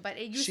line, but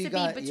it used She to be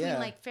got- between yeah.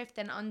 like fifth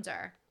and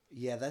under.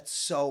 Yeah, that's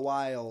so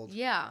wild.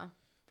 Yeah.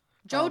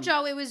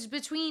 JoJo, it was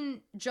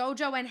between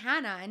JoJo and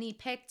Hannah, and he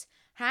picked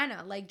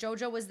Hannah. Like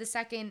JoJo was the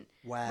second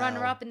Wow.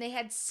 runner up, and they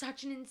had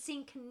such an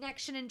insane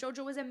connection, and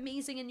JoJo was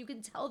amazing, and you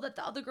could tell that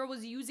the other girl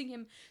was using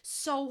him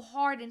so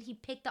hard, and he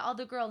picked the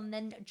other girl, and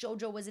then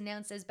JoJo was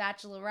announced as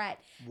Bachelorette.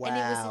 And it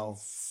Wow. was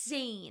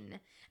insane.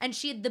 And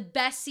she had the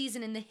best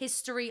season in the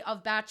history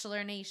of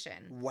Bachelor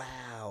Nation.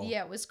 Wow.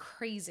 Yeah, it was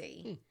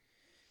crazy.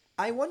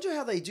 I wonder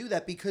how they do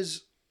that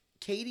because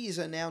Katie's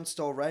announced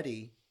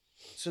already.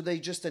 So they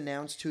just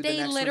announced who the They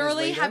next literally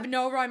one is later? have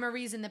no rhyme or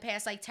reason the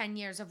past like 10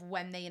 years of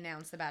when they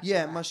announced the Bachelorette.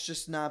 Yeah, it must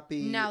just not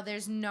be. No,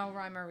 there's no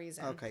rhyme or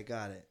reason. Okay,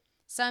 got it.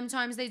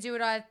 Sometimes they do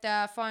it at the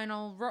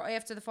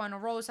after the final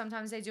rose.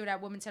 Sometimes they do it at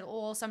Women's Tell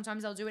All.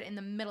 Sometimes they'll do it in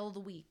the middle of the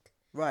week.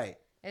 Right.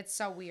 It's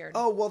so weird.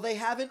 Oh, well, they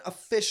haven't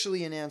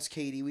officially announced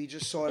Katie. We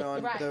just saw it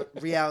on Right. the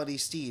Reality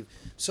Steve.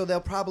 So they'll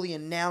probably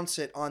announce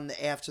it on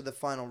the after the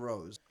final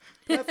rose.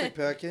 Perfect,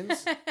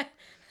 Perkins.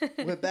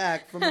 We're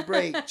back from a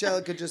break.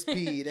 Jellica just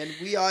peed, and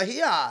we are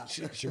here.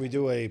 Should we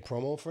do a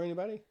promo for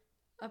anybody?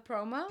 A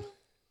promo?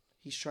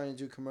 He's trying to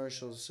do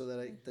commercials so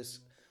that this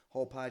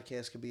whole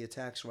podcast could be a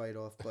tax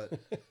write-off, but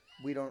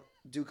we don't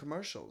do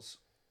commercials.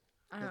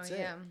 Oh, That's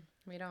yeah. it.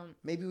 We don't.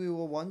 Maybe we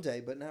will one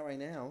day, but not right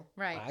now.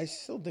 Right. I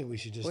still think we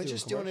should just We're do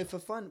just doing it for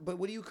fun. But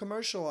what are you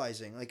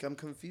commercializing? Like, I'm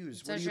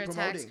confused. What are Does you your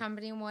promoting? tax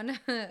company want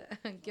to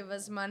give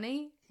us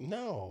money?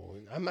 No,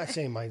 I'm not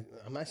saying my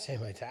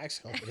tax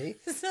company.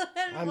 So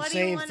then I'm what do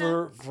you saying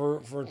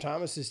wanna- for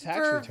Thomas's tax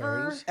For-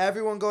 returns.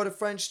 Everyone go to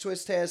French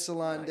Twist Hair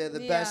Salon. They're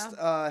the Yeah. best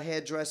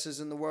hairdressers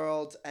in the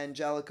world.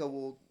 Angelica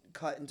will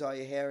cut and dye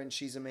your hair, and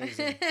she's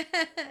amazing.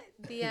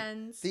 The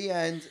ends. The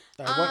end.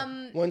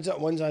 When's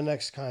our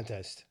next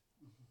contest?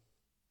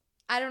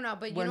 I don't know,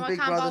 but you When know what Big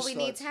combo Brother we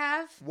need starts. to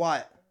have?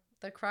 What?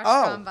 The crush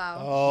Oh. combo.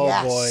 Oh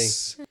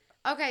Yes.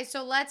 boy. Okay,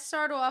 so let's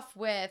start off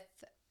with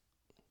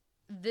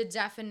the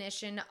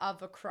definition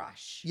of a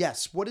crush.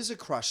 Yes. What is a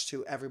crush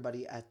to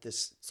everybody at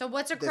this? So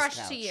what's a This crush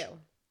couch. to you?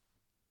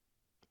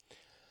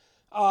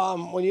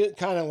 When you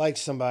kind of like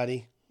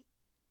somebody.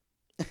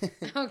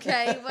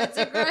 Okay, what's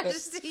a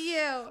crush to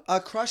you? A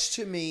crush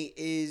to me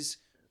is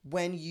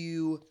when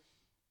you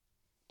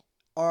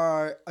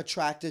are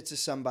attracted to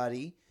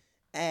somebody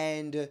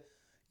and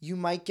you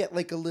might get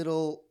like a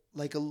little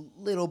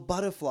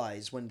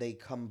butterflies when they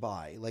come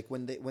by, like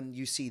when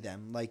you see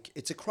them. Like,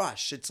 it's a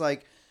crush. It's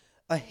like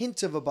a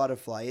hint of a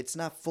butterfly. It's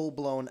not full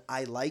blown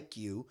I like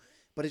you,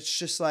 but it's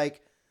just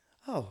like,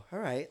 oh, all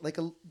right, like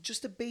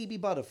just a baby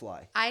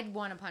butterfly. I'd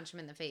want to punch him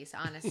in the face,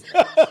 honestly.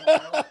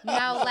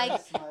 No,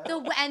 like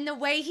the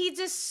way he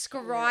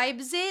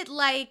describes it,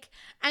 like,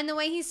 and the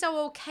way he's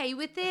so okay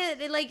with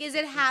it, like, is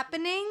it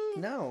happening?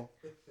 No.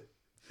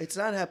 It's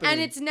not happening. And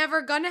it's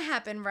never gonna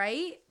happen,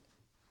 right?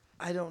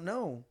 I don't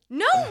know.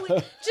 No, you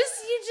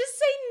just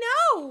say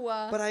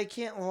no. But I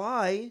can't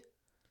lie.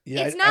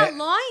 Yeah, It's not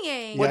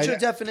lying. What's your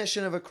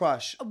definition of a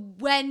crush?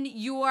 When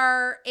you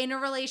are in a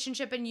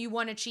relationship and you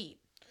want to cheat.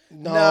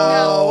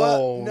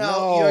 No,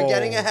 you're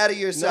getting ahead of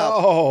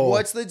yourself. No.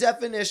 What's the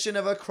definition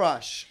of a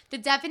crush? The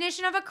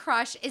definition of a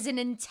crush is an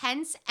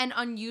intense and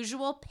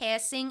unusual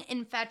passing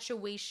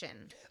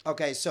infatuation.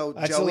 Okay, so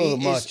That's a little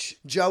Joey much.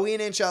 Joey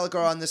and Angelica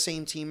are on the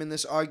same team in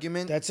this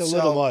argument. That's a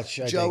little much,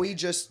 I Joey think.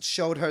 just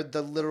showed her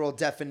the literal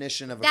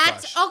definition of a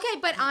That's crush. okay,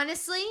 but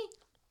honestly,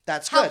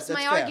 That's helps good.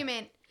 my That's fair.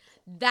 argument.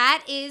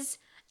 That is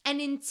an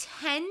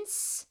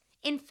intense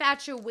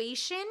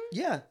infatuation.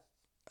 Yeah.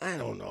 I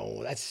don't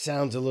know. That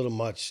sounds a little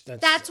much.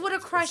 That's what a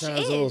crush sounds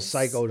is. a little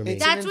psycho to me.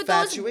 It's an That's what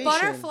those infatuation.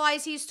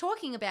 butterflies he's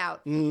talking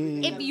about.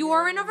 If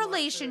you're in a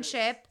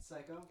relationship,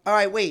 All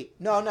right, wait.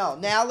 No.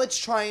 Now let's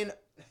try and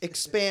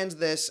expand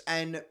this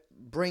and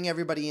bring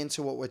everybody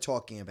into what we're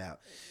talking about.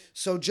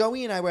 So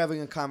Joey and I were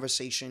having a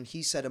conversation.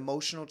 He said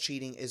emotional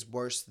cheating is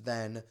worse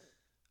than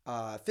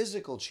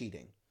physical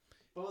cheating.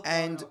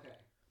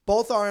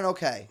 Both aren't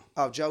okay.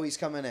 Oh, Joey's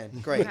coming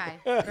in. Great. okay,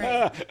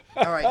 great.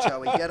 All right,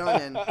 Joey, get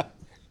on in.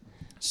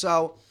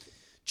 So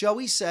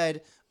Joey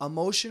said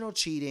emotional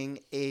cheating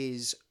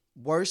is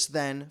worse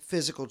than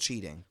physical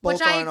cheating. Both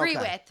Which I aren't agree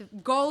okay.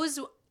 with. Goes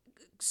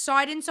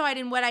side and side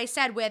in what I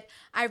said with,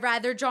 I'd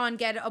rather John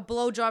get a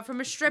blowjob from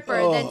a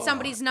stripper than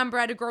somebody's number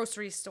at a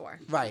grocery store.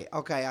 Right.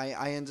 Okay,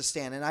 I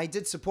understand. And I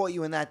did support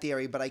you in that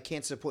theory, but I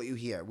can't support you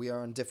here. We are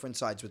on different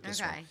sides with this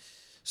one.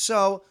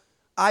 So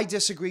I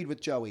disagreed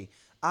with Joey.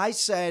 I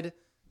said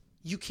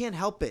you can't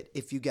help it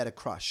if you get a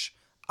crush.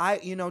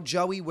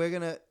 Joey, we're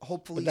going to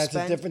hopefully But that's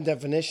spend... a different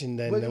definition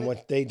than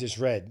what they just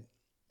read.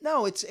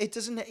 No, it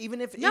doesn't...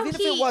 Even if No,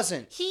 it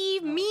wasn't. He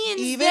means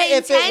Even the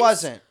if it intense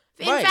wasn't.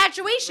 Right.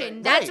 infatuation.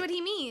 Right. That's Right. what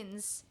he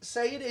means.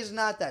 Say it is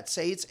not that.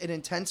 Say it's an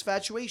intense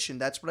infatuation.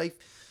 That's what I...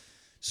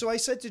 So I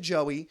said to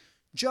Joey...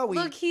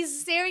 Look, he's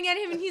staring at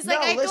him and he's No,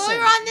 like, I thought listen. we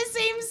were on the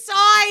same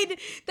side.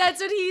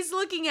 That's what he's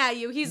looking at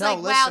you. He's No,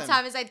 like, wow, listen.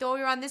 Thomas, I thought we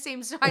were on the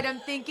same side.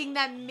 I'm thinking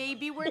that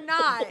maybe we're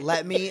not.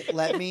 Let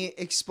me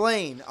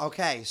explain.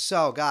 Okay,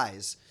 so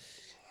guys,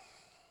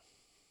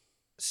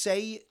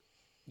 say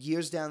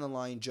years down the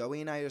line,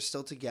 Joey and I are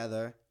still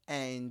together,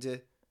 and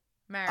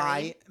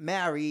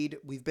married.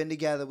 We've been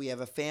together. We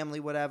have a family.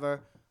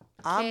 Whatever.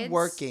 I'm Kids?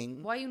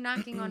 working. Why are you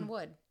knocking on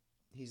wood?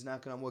 He's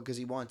knocking on wood because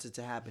he wants it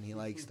to happen. He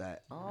likes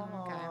that.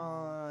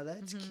 Oh,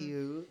 that's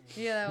cute.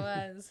 Yeah, that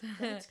was.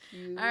 That's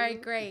cute. All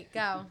right, great.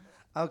 Go.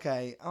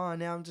 Okay. Oh,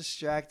 now I'm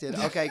distracted.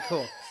 Okay,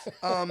 cool.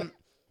 All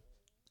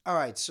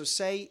right. So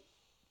say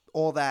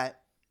all that.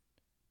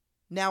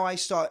 Now I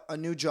start a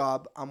new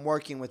job. I'm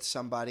working with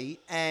somebody,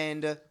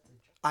 and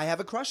I have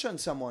a crush on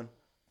someone.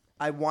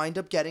 I wind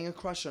up getting a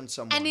crush on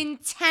someone. An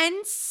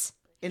intense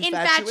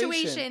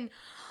Infatuation. infatuation.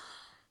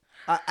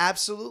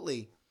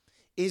 Absolutely.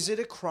 Is it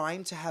a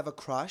crime to have a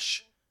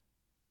crush?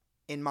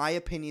 In my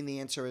opinion, the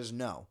answer is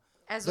no.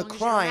 As long as you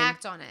don't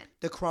act on it.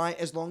 The crime,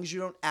 as long as you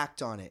don't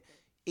act on it.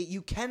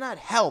 You cannot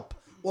help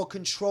or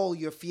control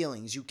your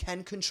feelings. You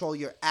can control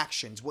your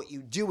actions, what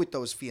you do with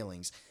those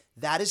feelings.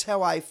 That is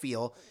how I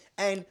feel.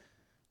 And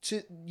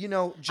to,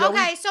 Joey...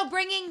 Okay, so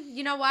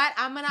you know what?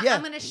 I'm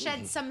gonna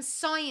shed some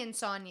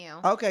science on you.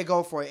 Okay,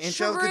 go for it.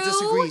 Angelica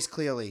disagrees,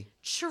 clearly.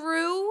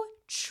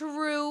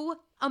 True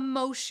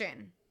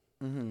emotion.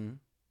 Mm-hmm.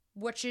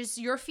 Which is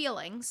your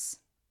feelings.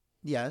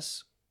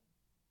 Yes.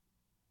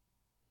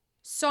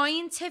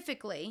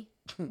 Scientifically,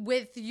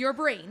 with your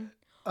brain,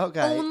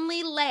 Okay.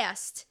 only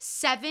last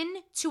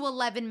 7 to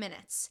 11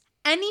 minutes.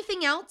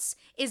 Anything else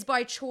is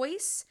by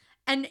choice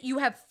and you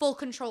have full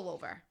control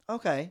over.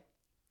 Okay.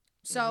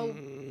 So,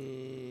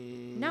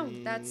 no,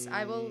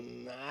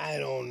 I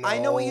don't know. I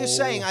know what you're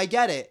saying. I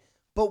get it.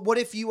 But what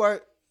if you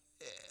are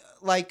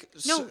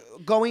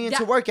going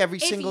into work every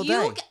single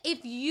day? If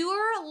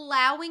you're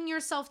allowing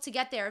yourself to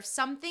get there, if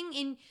something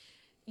in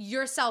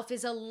yourself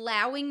is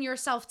allowing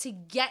yourself to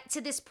get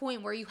to this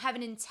point where you have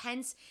an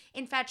intense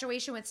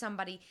infatuation with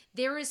somebody,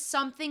 there is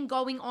something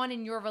going on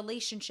in your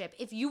relationship.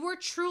 If you were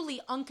truly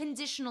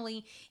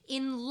unconditionally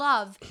in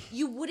love,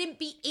 you wouldn't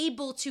be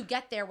able to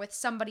get there with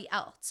somebody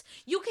else.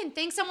 You can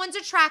think someone's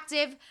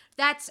attractive.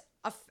 That's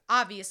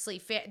obviously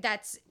fair.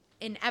 That's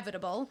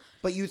inevitable.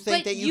 But you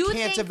think that you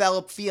can't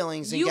develop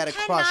feelings and get a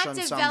crush on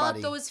somebody. You cannot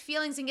develop those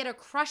feelings and get a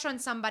crush on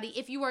somebody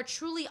if you are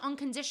truly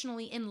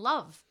unconditionally in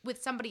love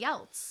with somebody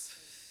else.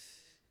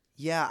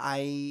 Yeah,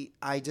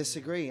 I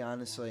disagree,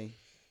 honestly.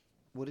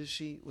 What is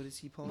he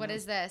pulling? What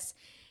is this?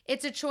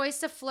 It's a choice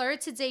to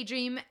flirt, to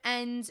daydream,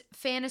 and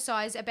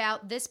fantasize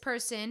about this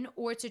person,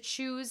 or to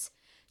choose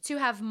to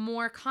have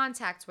more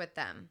contact with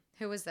them.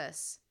 Who is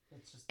this?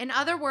 In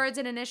other words,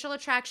 an initial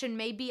attraction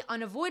may be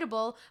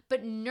unavoidable,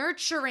 but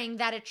nurturing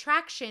that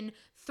attraction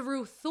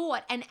through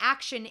thought and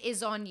action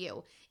is on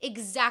you.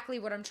 Exactly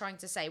what I'm trying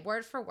to say,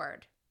 word for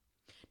word.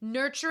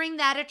 Nurturing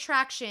that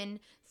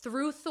attraction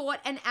through thought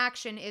and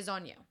action is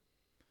on you.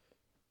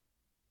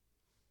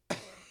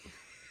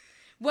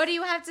 What do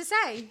you have to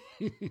say?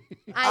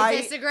 I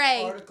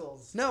disagree.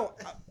 Articles. No,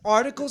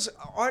 articles.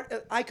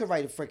 I could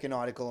write a freaking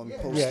article and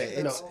post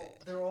it.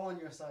 They're all on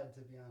your side, to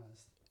be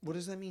honest. What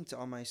does that mean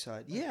on my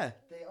side? Yeah.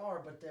 They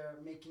are, but they're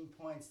making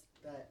points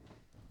that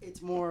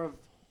it's more of...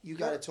 You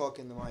got to talk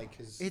in the mic.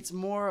 Cause it's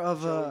more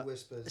of Joey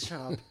whispers.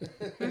 Shut up.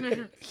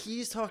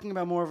 He's talking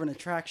about more of an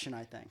attraction,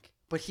 I think.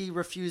 But he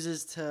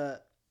refuses to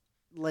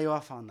lay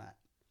off on that.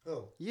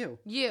 Who? You.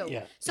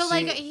 Yeah. So,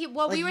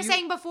 what we were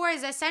saying before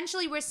is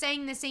essentially we're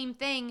saying the same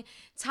thing.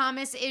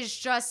 Thomas is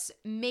just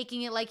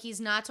making it like he's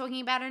not talking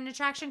about an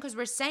attraction because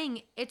we're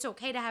saying it's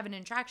okay to have an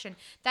attraction.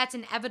 That's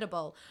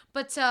inevitable.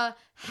 But to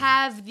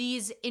have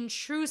these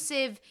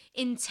intrusive,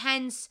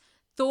 intense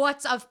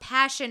thoughts of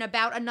passion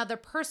about another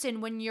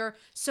person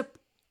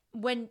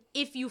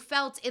if you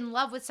felt in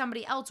love with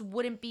somebody else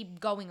wouldn't be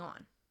going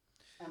on.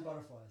 And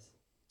butterflies.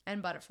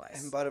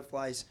 And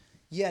butterflies.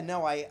 Yeah,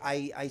 no,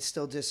 I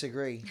still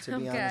disagree, to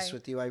be honest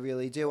with you. I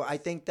really do. I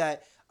think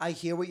that I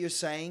hear what you're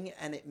saying,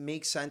 and it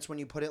makes sense when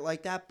you put it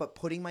like that, but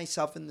putting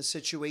myself in the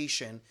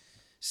situation,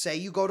 say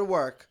you go to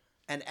work,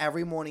 and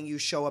every morning you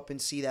show up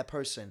and see that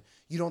person.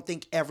 You don't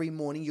think every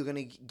morning you're going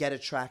to get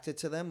attracted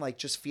to them, like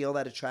just feel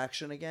that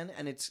attraction again,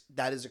 and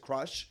that is a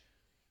crush?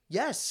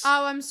 Yes.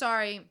 Oh, I'm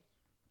sorry.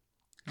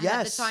 I had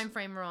the Yes. time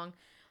frame wrong.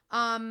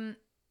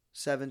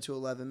 7 to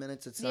 11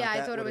 minutes, it's not Yeah,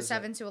 that? I thought it What was is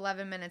 7 to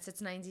 11 minutes.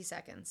 It's 90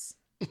 seconds.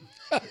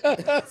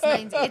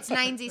 It's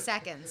 90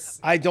 seconds.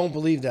 I don't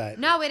believe that.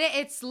 No,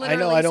 it's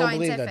literally I know. I don't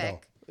scientific. believe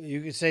that though.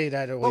 You can say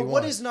that. But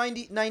what is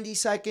 90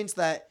 seconds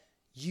that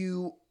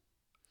you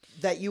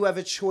have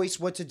a choice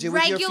what to do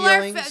with your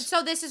feelings?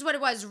 So this is what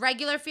it was.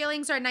 Regular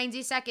feelings are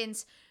 90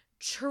 seconds.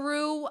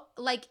 True,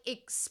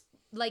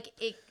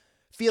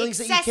 Feelings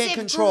that you can't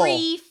control.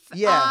 Grief,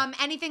 yeah.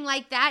 Anything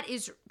like that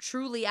is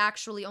truly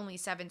actually only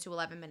 7 to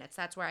 11 minutes.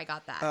 That's where I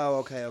got that. Oh,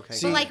 okay.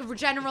 So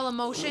general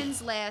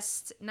emotions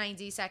last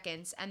 90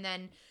 seconds, and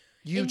then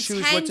you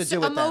choose what to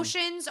do with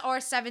emotions are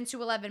 7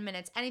 to 11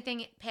 minutes.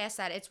 Anything past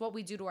that, it's what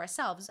we do to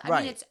ourselves. I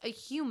mean, it's a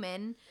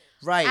human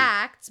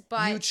act,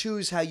 but you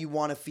choose how you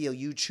want to feel.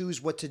 You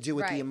choose what to do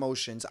with the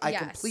emotions. I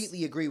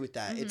completely agree with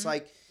that.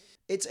 Mm-hmm.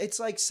 It's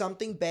like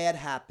something bad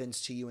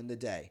happens to you in the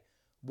day.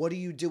 What do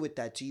you do with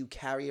that? Do you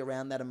carry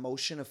around that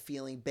emotion of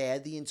feeling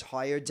bad the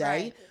entire day?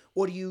 Right.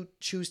 Or do you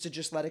choose to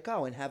just let it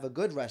go and have a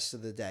good rest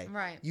of the day?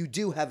 Right. You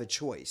do have a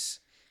choice.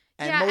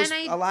 And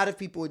Yeah, a lot of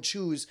people would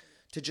choose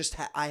to just,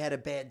 I had a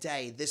bad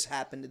day. This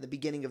happened at the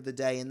beginning of the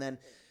day. And then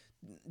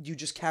you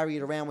just carry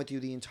it around with you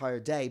the entire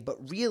day.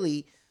 But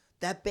really,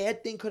 that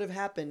bad thing could have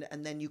happened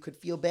and then you could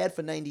feel bad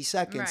for 90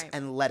 seconds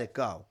and let it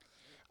go.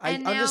 I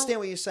understand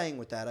what you're saying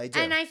with that. I do.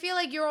 And I feel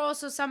like you're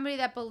also somebody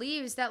that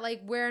believes that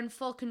we're in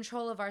full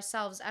control of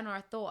ourselves and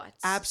our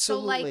thoughts.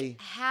 Absolutely.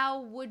 So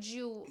how would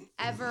you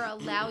ever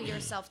allow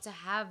yourself to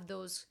have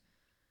those?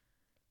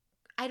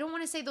 I don't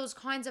want to say those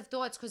kinds of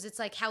thoughts because it's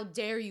like, how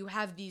dare you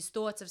have these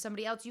thoughts of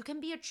somebody else? You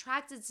can be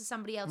attracted to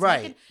somebody else.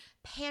 Right. You can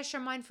pass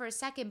your mind for a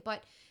second,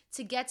 but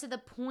to get to the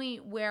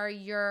point where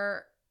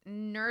you're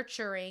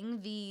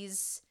nurturing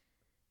these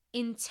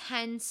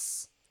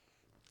intense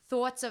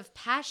thoughts of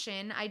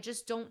passion, I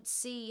just don't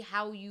see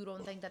how you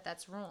don't think that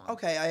that's wrong.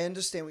 Okay, I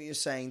understand what you're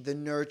saying. The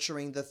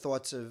nurturing the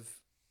thoughts of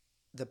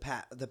the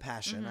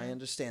passion. Mm-hmm. I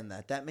understand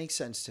that. That makes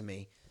sense to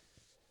me.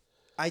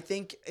 I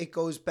think it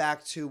goes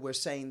back to we're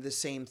saying the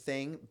same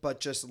thing,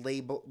 but just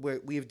we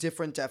have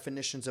different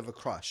definitions of a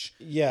crush.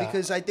 Yeah.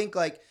 Because I think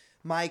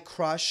my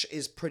crush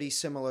is pretty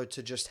similar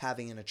to just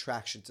having an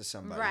attraction to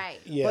somebody. Right.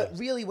 Yeah. But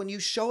really, when you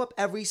show up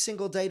every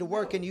single day to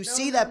work and you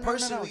see that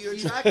person who you're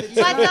attracted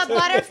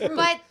to,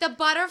 But the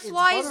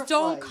butterflies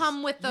don't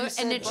come with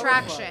an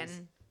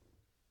attraction.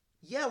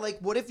 Yeah, like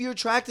what if you're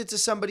attracted to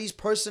somebody's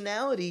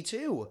personality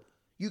too?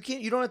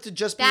 You don't have to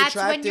just be That's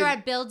attracted. when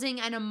you're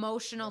building an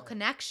emotional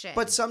connection.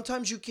 But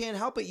sometimes you can't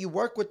help it. You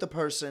work with the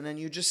person and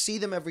you just see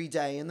them every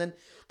day, and then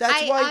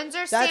that's I why.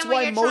 understand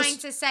what you're trying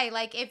to say.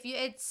 Like if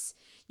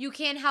you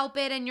can't help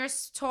it, and you're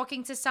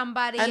talking to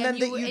somebody and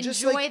you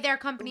enjoy their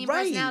company and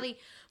personality.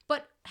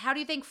 But how do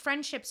you think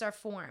friendships are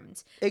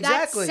formed?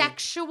 Exactly. That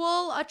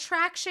sexual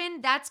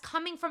attraction, that's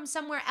coming from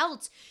somewhere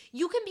else.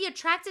 You can be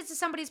attracted to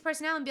somebody's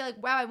personality and be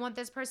like, wow, I want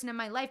this person in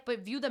my life, but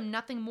view them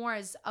nothing more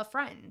as a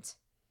friend.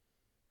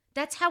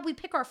 That's how we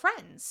pick our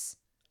friends.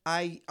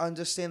 I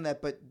understand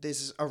that, but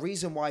there's a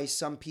reason why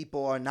some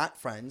people are not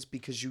friends,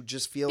 because you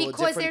just feel a different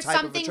type of attraction. Because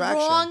there's something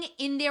wrong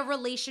in their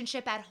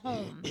relationship at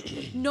home.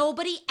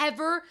 Nobody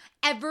ever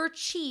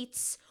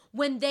cheats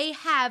when they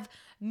have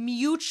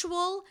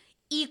mutual,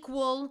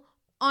 equal,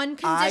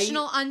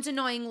 unconditional,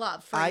 undenying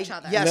love for each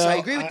other. Yes, I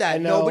agree with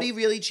that. Nobody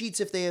really cheats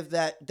if they have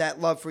that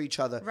love for each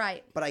other.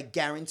 Right. But I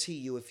guarantee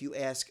you, if you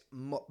ask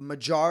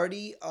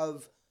majority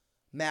of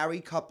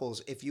married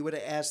couples, if you were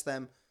to ask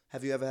them,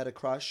 have you ever had a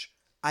crush?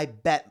 I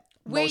bet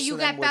where most you of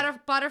them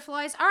get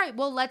butterflies. All right,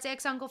 well, let's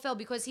ask Uncle Phil,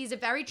 because he's a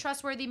very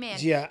trustworthy man.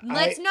 Yeah,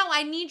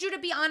 I need you to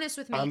be honest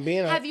with me.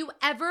 Have you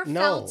ever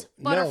felt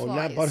butterflies? No,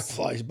 not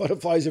butterflies.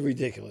 Butterflies are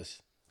ridiculous.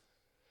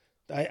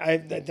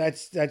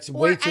 That's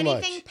way too much. Or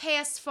anything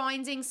past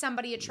finding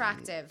somebody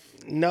attractive.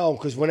 No,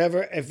 because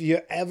if you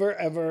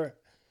ever,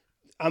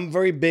 I'm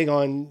very big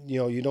on,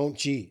 you don't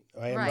cheat.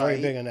 Right? I'm very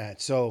big on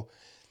that. So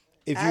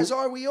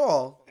are we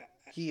all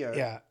here.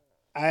 Yeah.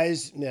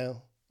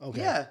 Okay.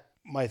 Yeah.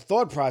 My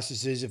thought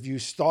process is, if you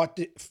start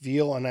to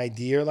feel an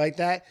idea like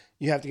that,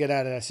 you have to get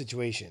out of that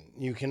situation.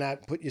 You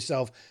cannot put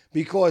yourself,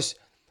 because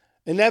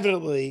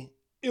inevitably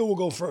it will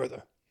go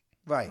further.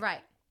 Right.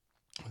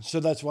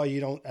 So that's why you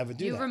don't ever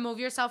do that. You remove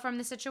yourself from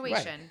the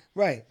situation.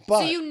 Right.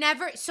 But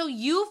so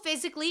you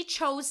physically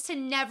chose to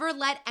never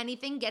let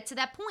anything get to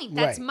that point.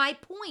 That's my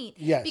point.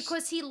 Yes.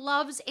 Because he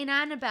loves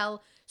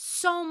Annabelle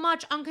so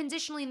much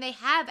unconditionally, and they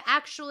have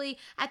actually,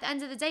 at the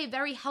end of the day, a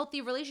very healthy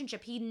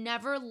relationship. He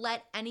never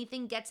let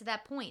anything get to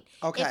that point.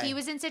 Okay. If he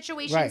was in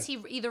situations,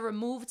 he either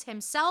removed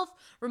himself,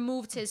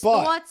 removed his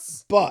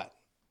thoughts. But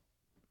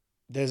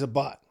there's a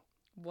but.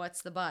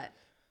 What's the but?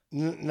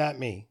 Not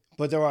me.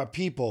 But there are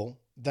people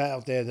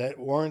out there that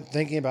weren't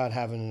thinking about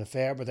having an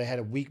affair, but they had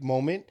a weak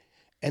moment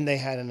and they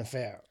had an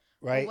affair.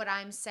 Right. But what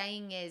I'm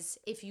saying is,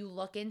 if you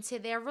look into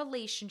their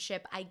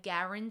relationship, I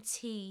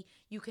guarantee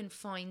you can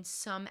find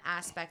some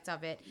aspect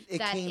of it.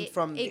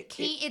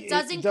 It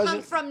doesn't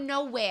come from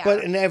nowhere.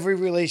 But in every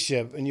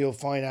relationship, and you'll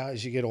find out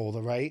as you get older,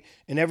 right?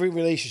 In every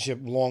relationship,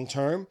 long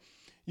term,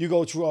 you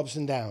go through ups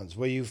and downs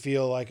where you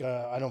feel like,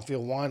 I don't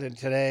feel wanted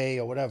today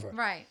or whatever.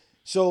 Right.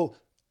 So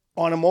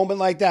on a moment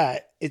like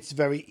that, it's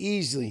very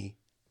easily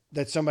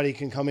that somebody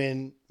can come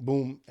in,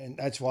 boom, and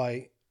that's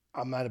why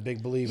I'm not a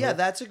big believer. Yeah,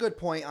 that's a good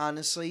point,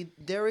 honestly.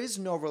 There is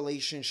no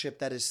relationship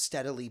that is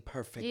steadily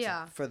perfect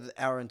for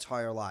our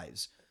entire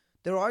lives.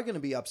 There are going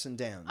to be ups and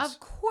downs.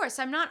 Of course,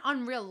 I'm not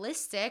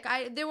unrealistic.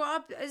 There were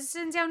ups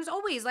and downs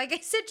always. Like I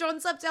said, John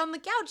slept down on the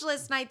couch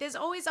last night. There's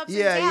always ups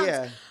and downs.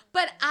 Yeah.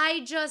 But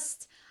I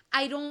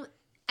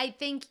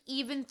think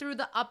even through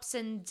the ups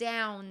and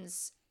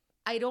downs,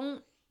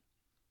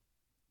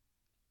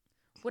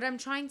 what I'm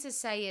trying to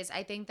say is,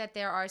 I think that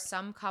there are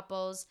some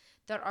couples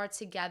that are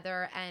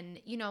together, and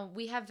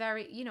we have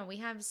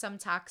some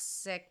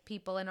toxic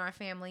people in our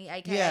family,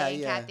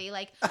 aka Kathy.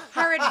 Like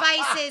her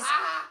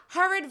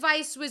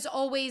advice was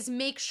always,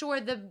 make sure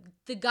the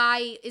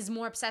guy is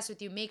more obsessed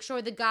with you. Make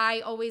sure the guy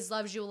always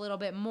loves you a little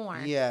bit more.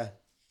 Yeah,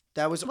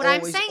 that was what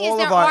always I'm saying all is,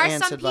 there of our are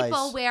aunt's some advice.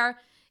 people where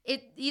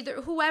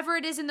either whoever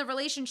it is in the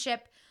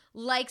relationship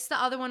likes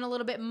the other one a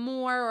little bit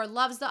more, or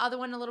loves the other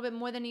one a little bit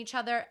more than each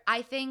other.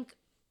 I think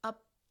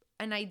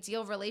an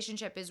ideal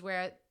relationship is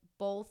where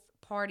both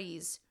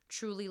parties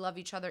truly love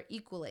each other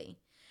equally.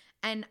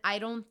 And I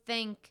don't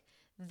think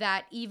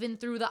that even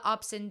through the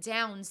ups and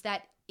downs,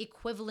 that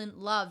equivalent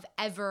love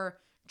ever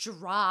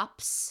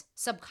drops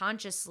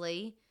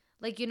subconsciously.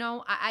 Like,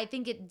 I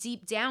think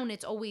deep down,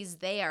 it's always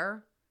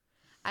there.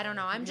 I don't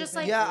know. I'm just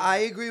like... Yeah, I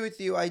agree with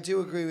you. I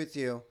do agree with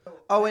you.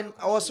 Oh, and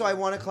also I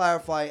want to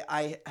clarify,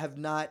 I have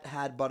not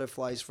had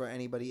butterflies for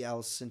anybody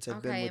else since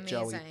I've been with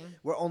Joey.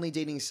 We're only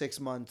dating 6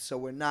 months, so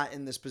we're not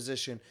in this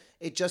position.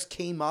 It just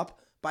came up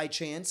by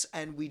chance,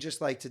 and we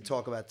just like to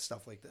talk about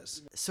stuff like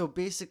this. So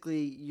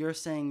basically, you're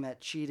saying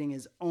that cheating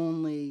is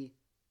only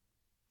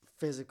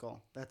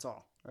physical. That's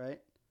all,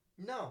 right?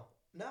 No.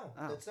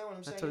 That's not what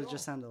I'm saying. That's what it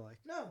just sounded like.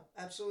 No,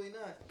 absolutely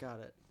not. Got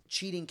it.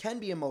 Cheating can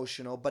be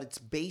emotional, but it's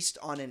based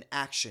on an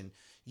action.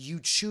 You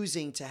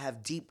choosing to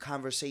have deep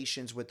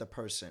conversations with a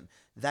person.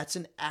 That's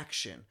an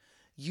action.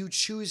 You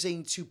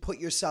choosing to put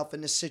yourself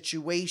in a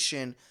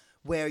situation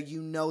where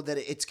you know that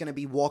it's going to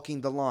be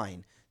walking the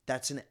line.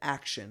 That's an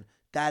action.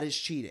 That is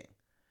cheating.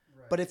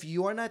 Right. But if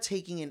you're not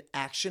taking an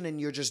action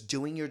and you're just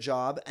doing your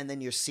job and then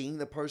you're seeing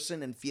the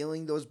person and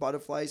feeling those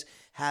butterflies,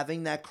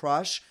 having that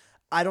crush,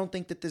 I don't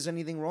think that there's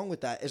anything wrong with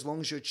that as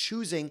long as you're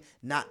choosing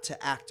not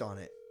to act on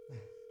it.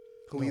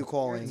 Who are you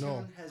calling?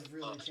 No.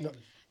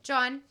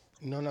 John?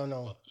 No.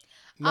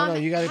 No,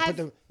 you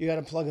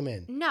gotta plug them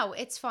in. No,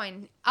 it's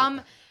fine.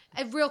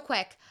 Real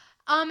quick.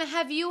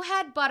 Have you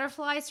had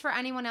butterflies for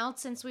anyone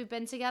else since we've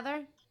been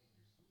together?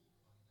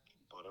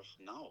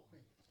 No.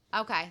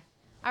 Okay.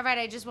 All right,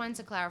 I just wanted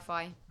to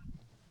clarify.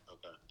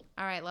 Okay.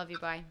 All right, love you,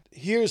 bye.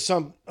 Here's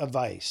some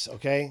advice,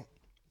 okay?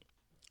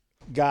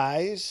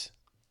 Guys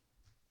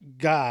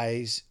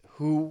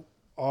who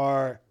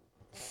are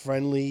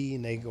friendly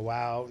and they go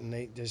out and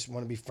they just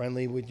want to be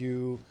friendly with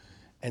you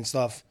and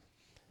stuff.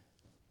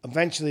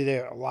 Eventually,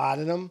 there are a lot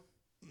of them,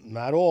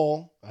 not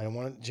all. I don't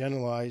want to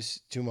generalize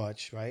too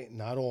much, right?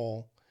 Not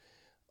all.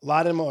 A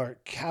lot of them are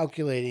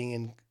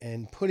calculating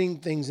and putting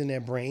things in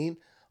their brain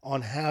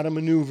on how to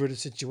maneuver the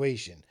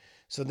situation.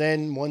 So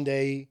then one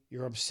day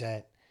you're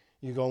upset,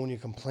 you go and you're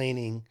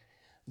complaining.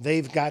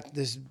 They've got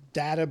this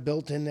data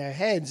built in their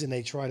heads and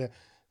they try to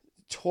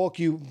talk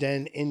you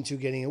then into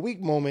getting a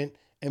weak moment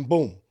and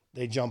boom,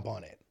 they jump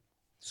on it.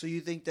 So you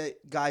think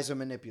that guys are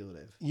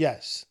manipulative?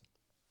 Yes.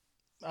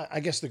 I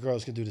guess the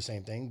girls could do the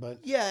same thing, but...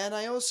 Yeah, and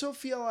I also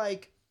feel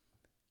like,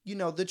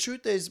 the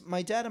truth is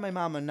my dad and my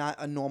mom are not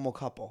a normal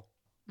couple.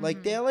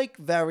 Like, they're, like,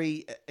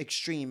 very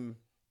extreme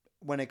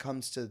when it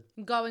comes to...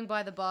 Going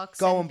by the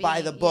books.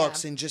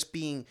 And just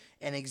being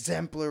an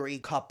exemplary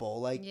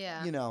couple. Like,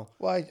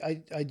 Well,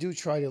 I do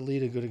try to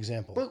lead a good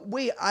example. But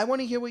wait, I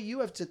want to hear what you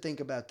have to think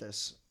about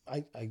this.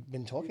 I've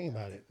been talking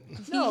about it.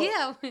 No.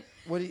 Yeah.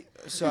 What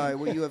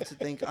you have to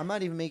think. I'm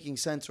not even making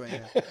sense right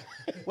now.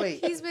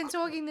 Wait. He's been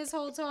talking this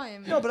whole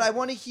time. No, but I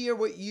want to hear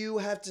what you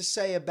have to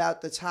say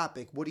about the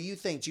topic. What do you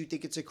think? Do you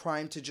think it's a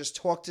crime to just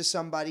talk to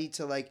somebody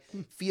to like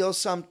feel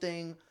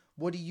something?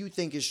 What do you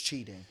think is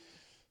cheating?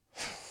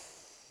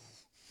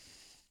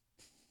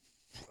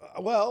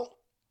 Well,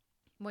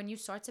 when you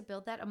start to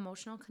build that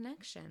emotional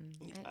connection.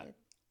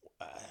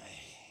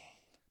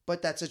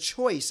 But that's a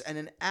choice and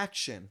an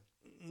action.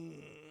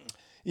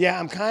 Yeah,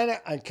 I'm kind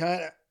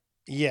of,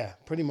 yeah,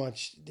 pretty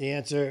much. The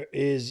answer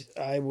is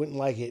I wouldn't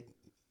like it.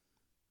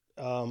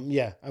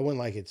 Yeah, I wouldn't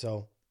like it,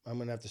 so I'm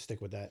going to have to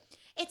stick with that.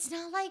 It's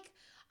not like,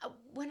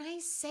 when I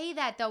say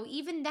that, though,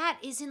 even that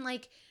isn't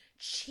like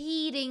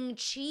cheating,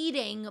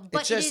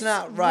 but it's just it is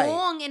not right.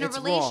 wrong in it's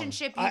a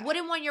relationship. Wrong. You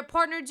wouldn't want your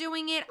partner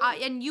doing it,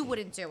 and you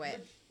wouldn't do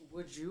it.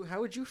 How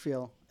would you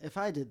feel if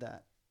I did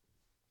that?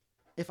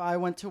 If I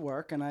went to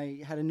work and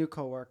I had a new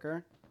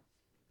coworker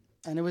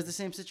and it was the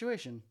same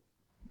situation?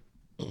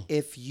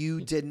 If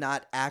you did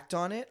not act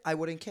on it, I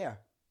wouldn't care.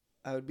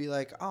 I would be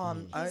like,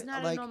 he's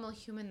not a normal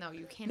human, though.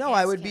 You can't. No,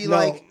 I would be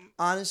like,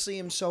 honestly,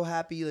 I'm so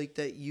happy like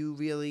that you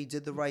really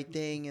did the right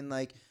thing, and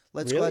like,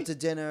 let's go out to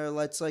dinner.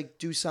 Let's like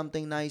do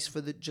something nice for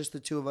just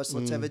the two of us.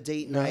 Let's have a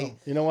date night.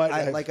 You know what?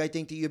 I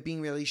think that you're being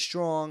really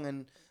strong,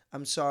 and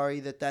I'm sorry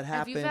that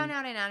happened. If you found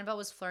out Annabelle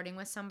was flirting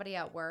with somebody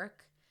at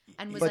work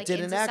and was but like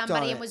didn't into act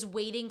somebody on and it. was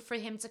waiting for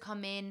him to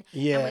come in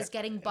Yeah, and was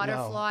getting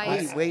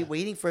butterflies.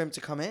 Waiting for him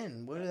to come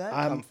in. Where did that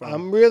come from?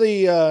 I'm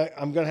really,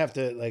 I'm going to have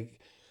to like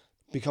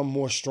become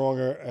more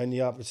stronger on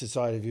the opposite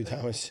side of you,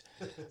 Thomas.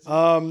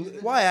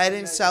 Why? I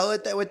didn't sell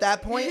it with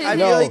that point? I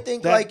no, really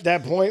think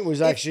that point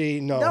was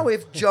actually, no. No,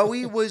 if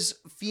Joey was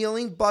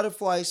feeling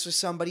butterflies for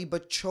somebody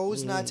but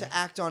chose not to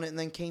act on it and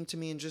then came to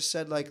me and just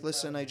said like,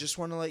 listen, I just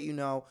want to let you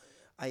know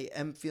I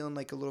am feeling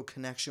like a little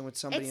connection with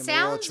somebody. It I'm a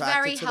little sounds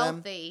attracted very to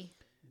healthy. them.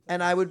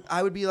 And I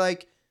would be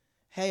like,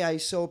 hey, I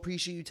so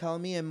appreciate you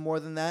telling me, and more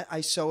than that,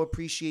 I so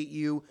appreciate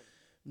you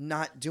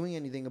not doing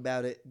anything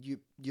about it.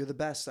 You're the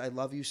best. I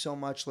love you so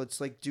much.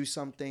 Let's like do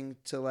something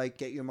to like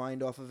get your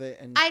mind off of it.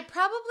 And I'd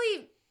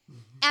probably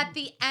at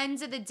the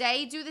end of the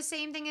day do the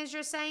same thing as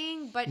you're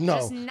saying, but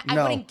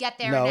I wouldn't get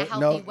there in a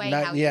healthy way.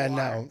 No. So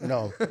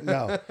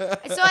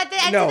at the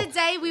end of the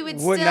day, we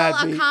would still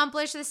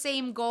accomplish the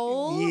same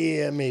goal.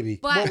 Yeah, maybe.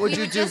 But what would we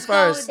you would do just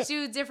first? go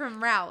do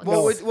different routes.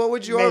 What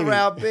would your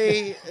route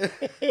be?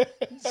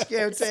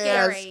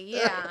 Scary,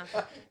 yeah.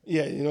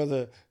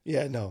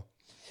 Yeah, no.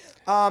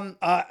 I'm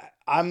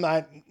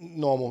not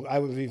normal. I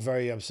would be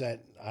very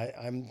upset.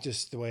 I'm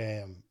just the way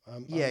I am.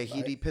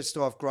 He'd be pissed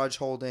off, grudge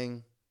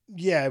holding.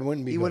 Yeah, it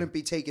wouldn't be. He wouldn't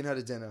be taking her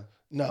to dinner.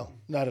 No,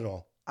 not at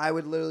all. I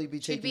would literally be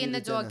taking. She'd be in her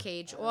the to dog dinner.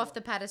 cage, off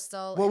the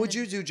pedestal. What would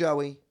you do,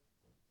 Joey?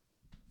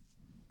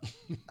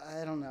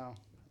 I don't know.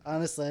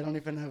 Honestly, I don't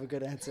even have a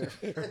good answer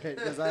for it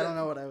because I don't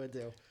know what I would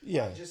do.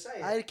 Yeah, just say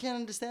it. I can't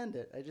understand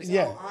it.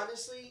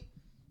 Honestly,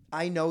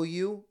 I know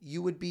you.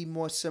 You would be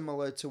more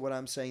similar to what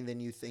I'm saying than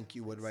you think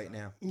you would right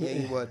now. Yeah,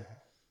 you would.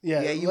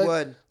 Yeah, you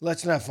would.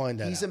 Let's not find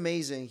that. He's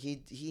amazing.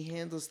 He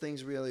handles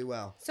things really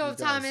well. So if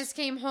Thomas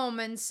came home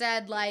and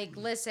said, like,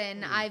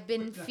 listen, I've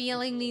been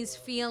feeling these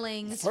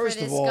feelings First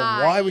for this of all,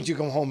 guy. why would you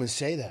come home and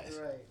say that?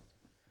 Right.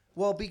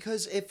 Well,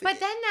 because if But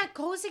then that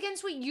goes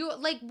against what you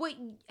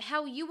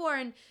how you are,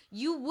 and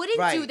you wouldn't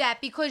do Right.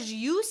 that because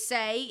you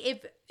say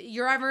if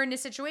you're ever in a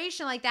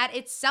situation like that,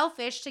 it's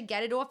selfish to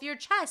get it off your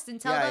chest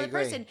and tell Yeah, I the other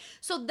agree. person.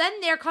 So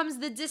then there comes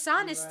the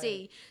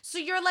dishonesty. So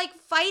you're like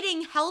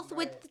fighting health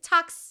with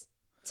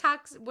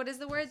what is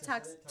the word?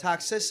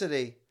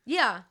 toxicity.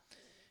 Yeah.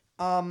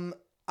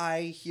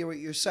 I hear what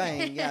you're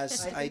saying.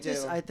 Yes, I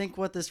do. I think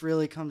what this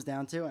really comes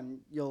down to,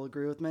 and you'll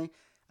agree with me,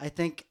 I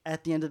think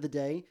at the end of the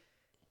day,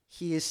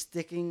 he's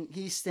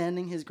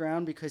standing his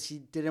ground because he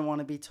didn't want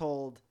to be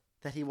told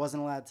that he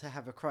wasn't allowed to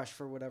have a crush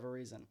for whatever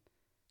reason.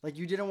 Like,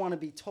 you didn't want to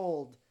be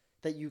told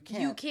that you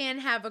can't. You can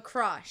have a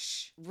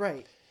crush.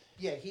 Right.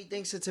 Yeah, he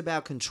thinks it's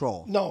about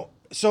control. No.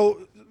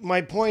 So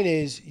my point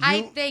is,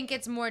 I think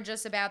it's more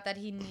just about that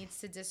he needs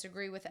to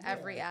disagree with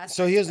every aspect.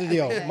 So here's the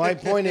deal. of it. My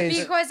point is,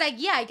 because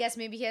I guess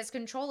maybe he has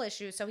control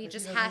issues, so he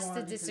just has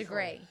to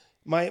disagree.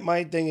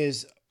 my thing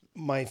is,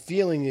 my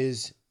feeling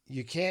is,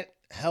 you can't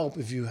help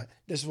if you.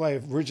 This is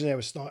why originally I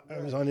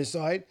was on his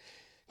side,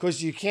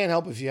 because you can't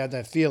help if you have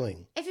that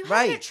feeling. If you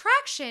have an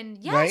attraction,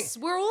 yes,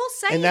 Right? we're all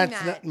saying And that's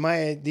that. not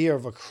my idea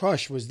of a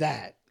crush was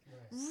that.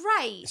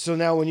 Right. So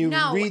now when you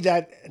No. read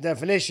that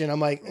definition, I'm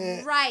like,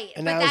 Right.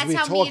 And But now that's as we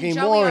how me talking and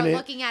Joey more are on it,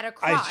 looking at a I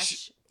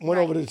crush. went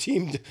over to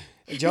Team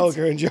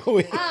Angelica and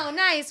Joey. Oh,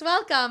 nice.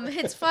 Welcome.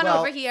 It's fun Well,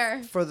 over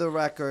here. For the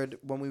record,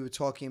 when we were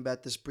talking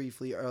about this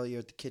briefly earlier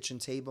at the kitchen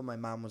table, my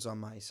mom was on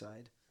my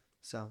side.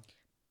 So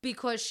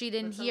Because she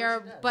didn't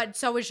hear, but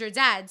so was your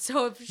dad.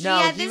 So if she no,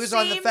 had he the was same...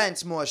 on the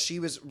fence more. She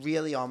was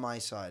really on my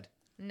side.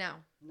 No.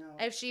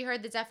 If she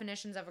heard the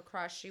definitions of a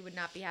crush, she would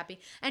not be happy.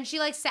 And she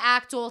likes to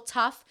act all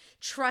tough.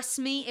 Trust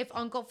me, if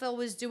Uncle Phil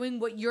was doing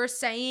what you're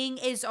saying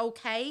is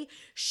okay,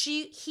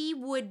 he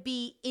would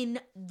be in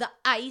the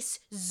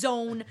ice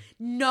zone.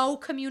 No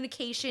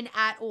communication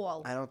at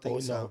all. I don't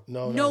think so.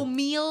 No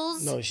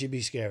meals. No, she'd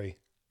be scary.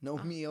 No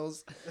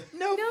meals.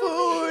 No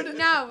food.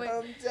 No.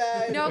 I'm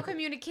dead. No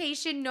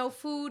communication, no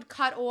food,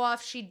 cut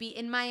off. She'd be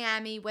in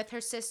Miami with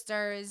her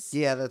sisters.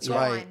 Yeah, that's Gone.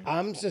 right.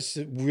 I'm just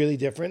really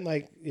different.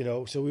 Like,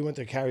 so we went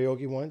to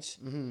karaoke once,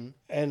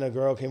 and a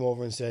girl came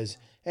over and says,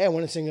 "Hey, I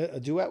want to sing a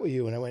duet with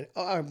you." And I went,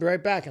 "Oh, I'll be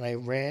right back." And I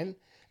ran,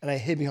 and I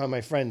hid behind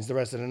my friends the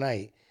rest of the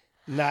night.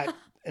 And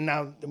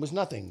now it was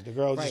nothing. The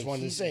girl just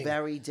wanted He's to sing.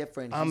 very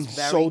different. I'm He's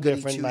very so goody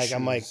different. Like,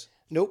 I'm like, two-shoes.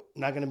 nope,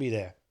 not going to be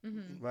there.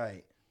 Mm-hmm.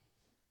 Right.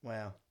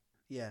 Wow.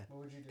 Yeah.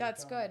 What would you do?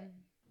 That's good.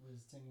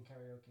 Was singing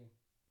karaoke.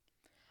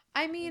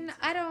 I mean,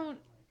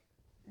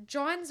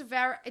 John's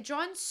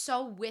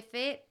so with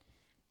it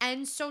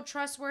and so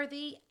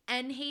trustworthy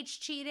and hates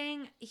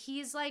cheating.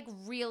 He's like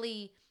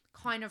really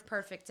kind of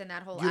perfect in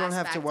that whole aspect. You don't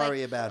have to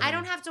worry about him. I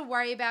don't have to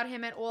worry about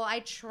him at all.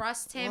 I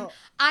trust him. Well-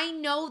 I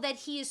know that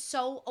he is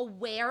so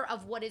aware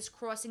of what is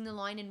crossing the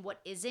line and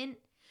what isn't.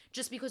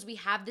 Just because we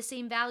have the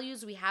same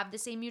values, we have the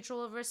same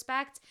mutual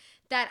respect,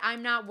 that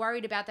I'm not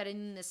worried about that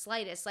in the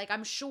slightest. Like,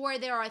 I'm sure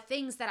there are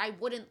things that I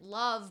wouldn't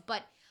love,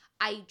 but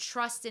I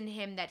trust in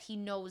him that he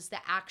knows the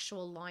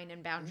actual line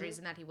and boundaries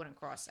and that he wouldn't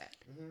cross it.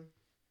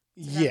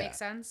 Does that make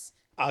sense?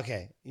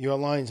 Okay, your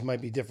lines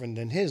might be different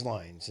than his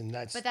lines, and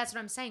that's. But that's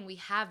what I'm saying. We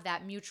have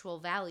that mutual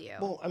value.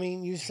 Well, I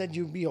mean, you said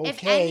you'd be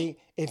okay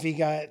if he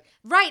got.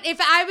 Right. If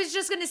I was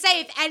just going to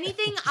say, if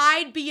anything,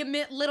 I'd be a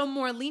little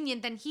more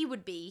lenient than he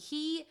would be.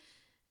 He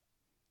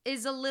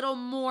is a little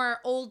more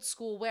old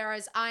school,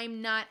 whereas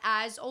I'm not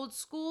as old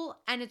school.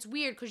 And it's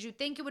weird because you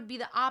think it would be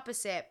the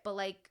opposite, but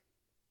like,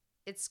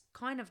 it's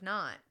kind of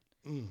not.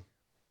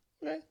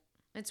 Okay.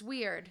 It's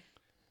weird.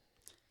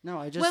 No,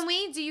 I just...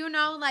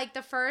 like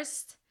the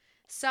first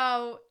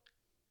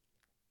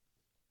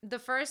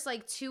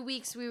like 2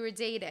 weeks we were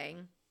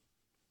dating,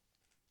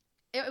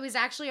 it was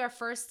actually our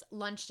first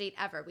lunch date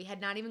ever. We had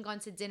not even gone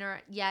to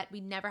dinner yet.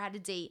 We never had a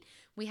date.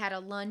 We had a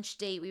lunch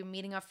date. We were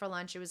meeting up for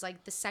lunch. It was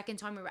like the second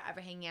time we were ever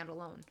hanging out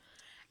alone.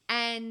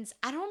 And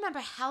I don't remember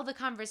how the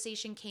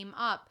conversation came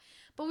up,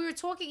 but we were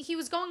talking. He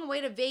was going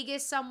away to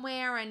Vegas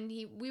somewhere, and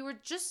we were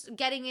just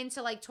getting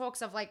into like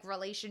talks of like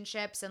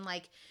relationships and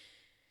like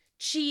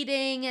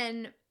cheating.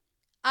 And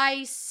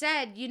I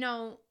said,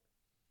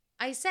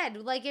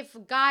 like, if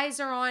guys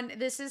are on,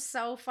 this is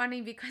so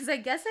funny because I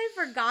guess I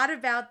forgot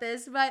about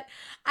this, but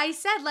I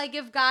said, like,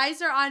 if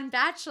guys are on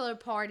bachelor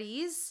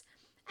parties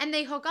and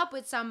they hook up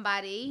with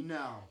somebody,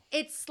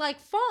 it's like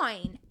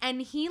fine.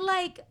 And he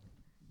like,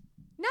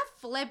 not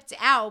flipped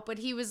out, but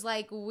he was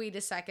like, wait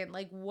a second,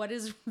 like, what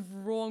is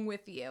wrong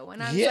with you?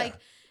 And I was like,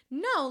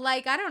 no,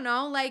 like, I don't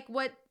know, like,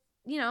 what,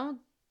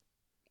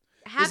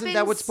 happens. Isn't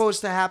that what's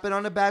supposed to happen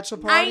on a bachelor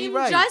party? I'm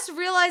right. just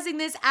realizing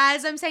this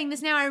as I'm saying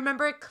this now. I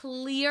remember it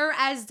clear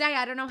as day.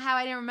 I don't know how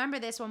I didn't remember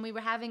this when we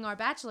were having our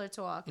bachelor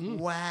talk.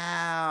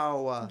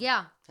 Wow.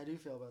 Yeah. How do you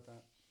feel about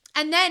that?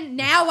 And then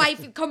now I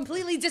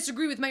completely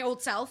disagree with my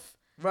old self.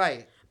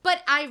 Right.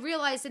 But I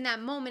realized in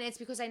that moment it's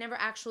because I never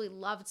actually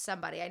loved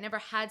somebody. I never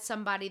had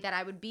somebody that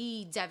I would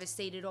be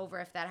devastated over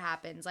if that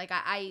happens. Like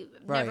I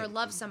never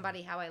loved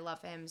somebody how I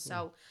love him.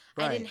 So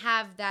I didn't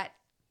have that,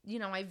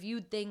 I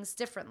viewed things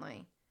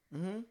differently.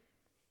 Mm-hmm.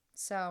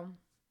 So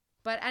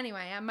But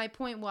anyway, my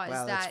point was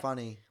Wow, that that's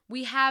funny.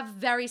 we have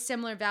very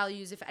similar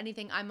values. If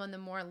anything, I'm on the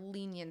more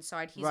lenient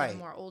side. He's on Right. the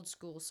more old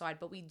school side.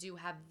 But we do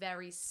have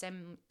very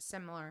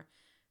similar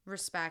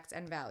respect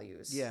and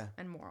values. Yeah.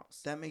 And morals.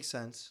 That makes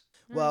sense.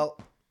 Well,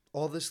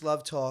 all this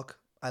love talk,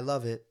 I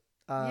love it.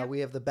 Yep.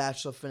 We have the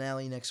Bachelor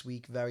finale next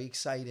week. Very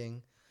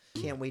exciting.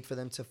 Can't wait for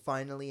them to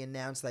finally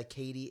announce that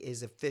Katie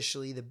is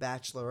officially the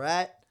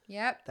Bachelorette.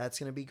 Yep. That's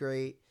going to be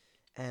great.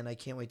 And I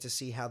can't wait to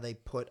see how they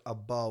put a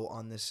bow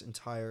on this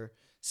entire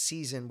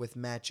season with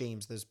Matt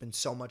James. There's been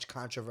so much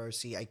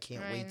controversy. I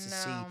can't wait to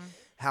see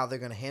how they're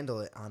going to handle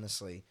it,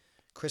 honestly.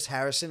 Chris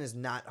Harrison is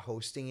not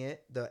hosting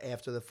it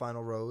after the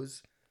final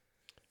rose.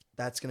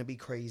 That's going to be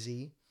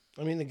crazy.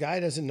 I mean, the guy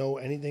doesn't know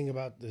anything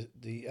about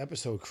the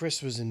episode.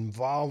 Chris was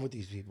involved with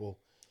these people.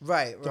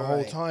 Right, the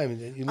whole time.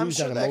 You lose I'm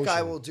sure that emotion.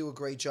 guy will do a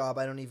great job.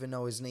 I don't even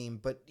know his name,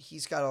 but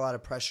he's got a lot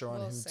of pressure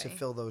on him to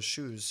fill those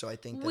shoes. So I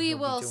think that we he'll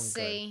will be doing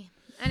see.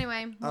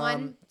 Anyway,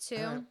 1,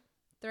 2,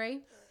 3.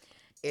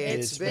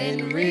 It's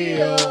been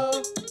real.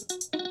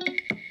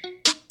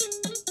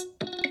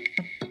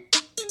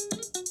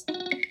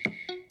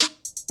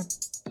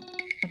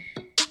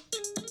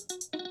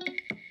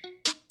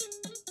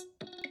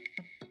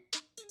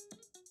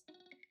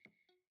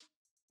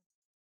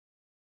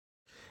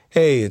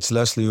 Hey, it's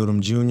Leslie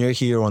Odom Jr.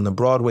 here on the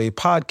Broadway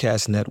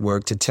Podcast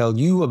Network to tell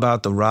you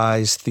about the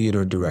Rise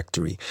Theater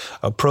Directory,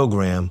 a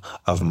program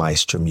of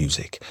Maestro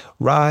Music.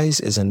 Rise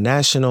is a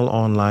national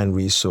online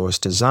resource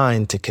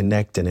designed to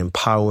connect and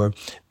empower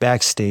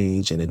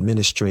backstage and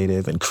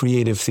administrative and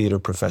creative theater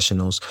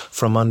professionals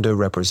from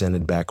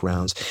underrepresented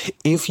backgrounds.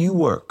 If you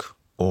work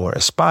or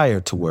aspire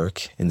to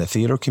work in the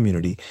theater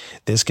community,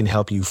 this can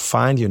help you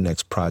find your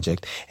next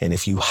project. And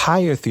if you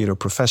hire theater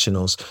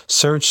professionals,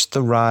 search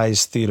the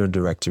Rise Theater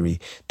Directory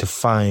to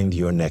find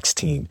your next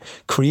team.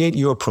 Create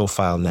your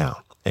profile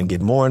now and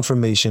get more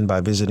information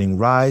by visiting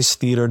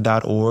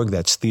risetheater.org.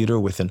 That's theater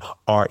with an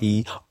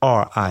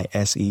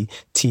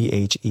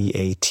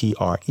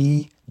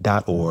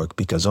RERISETHEATRE.org,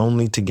 because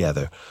only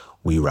together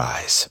we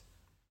rise.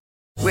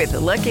 With the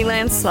Lucky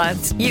Land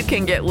Slots, you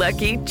can get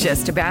lucky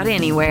just about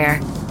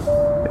anywhere.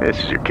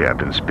 This is your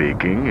captain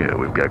speaking.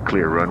 We've got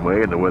clear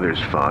runway and the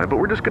weather's fine, but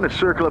we're just going to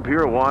circle up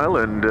here a while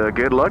and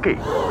get lucky.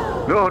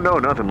 No,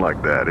 nothing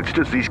like that. It's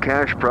just these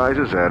cash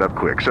prizes add up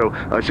quick. So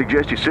I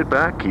suggest you sit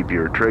back, keep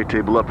your tray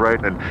table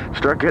upright, and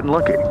start getting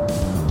lucky.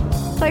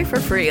 Play for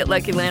free at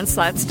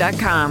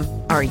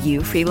LuckyLandSlots.com. Are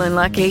you feeling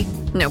lucky?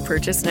 No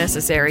purchase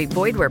necessary.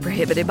 Void where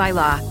prohibited by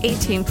law.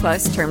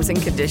 18+ terms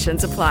and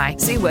conditions apply.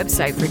 See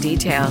website for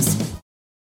details.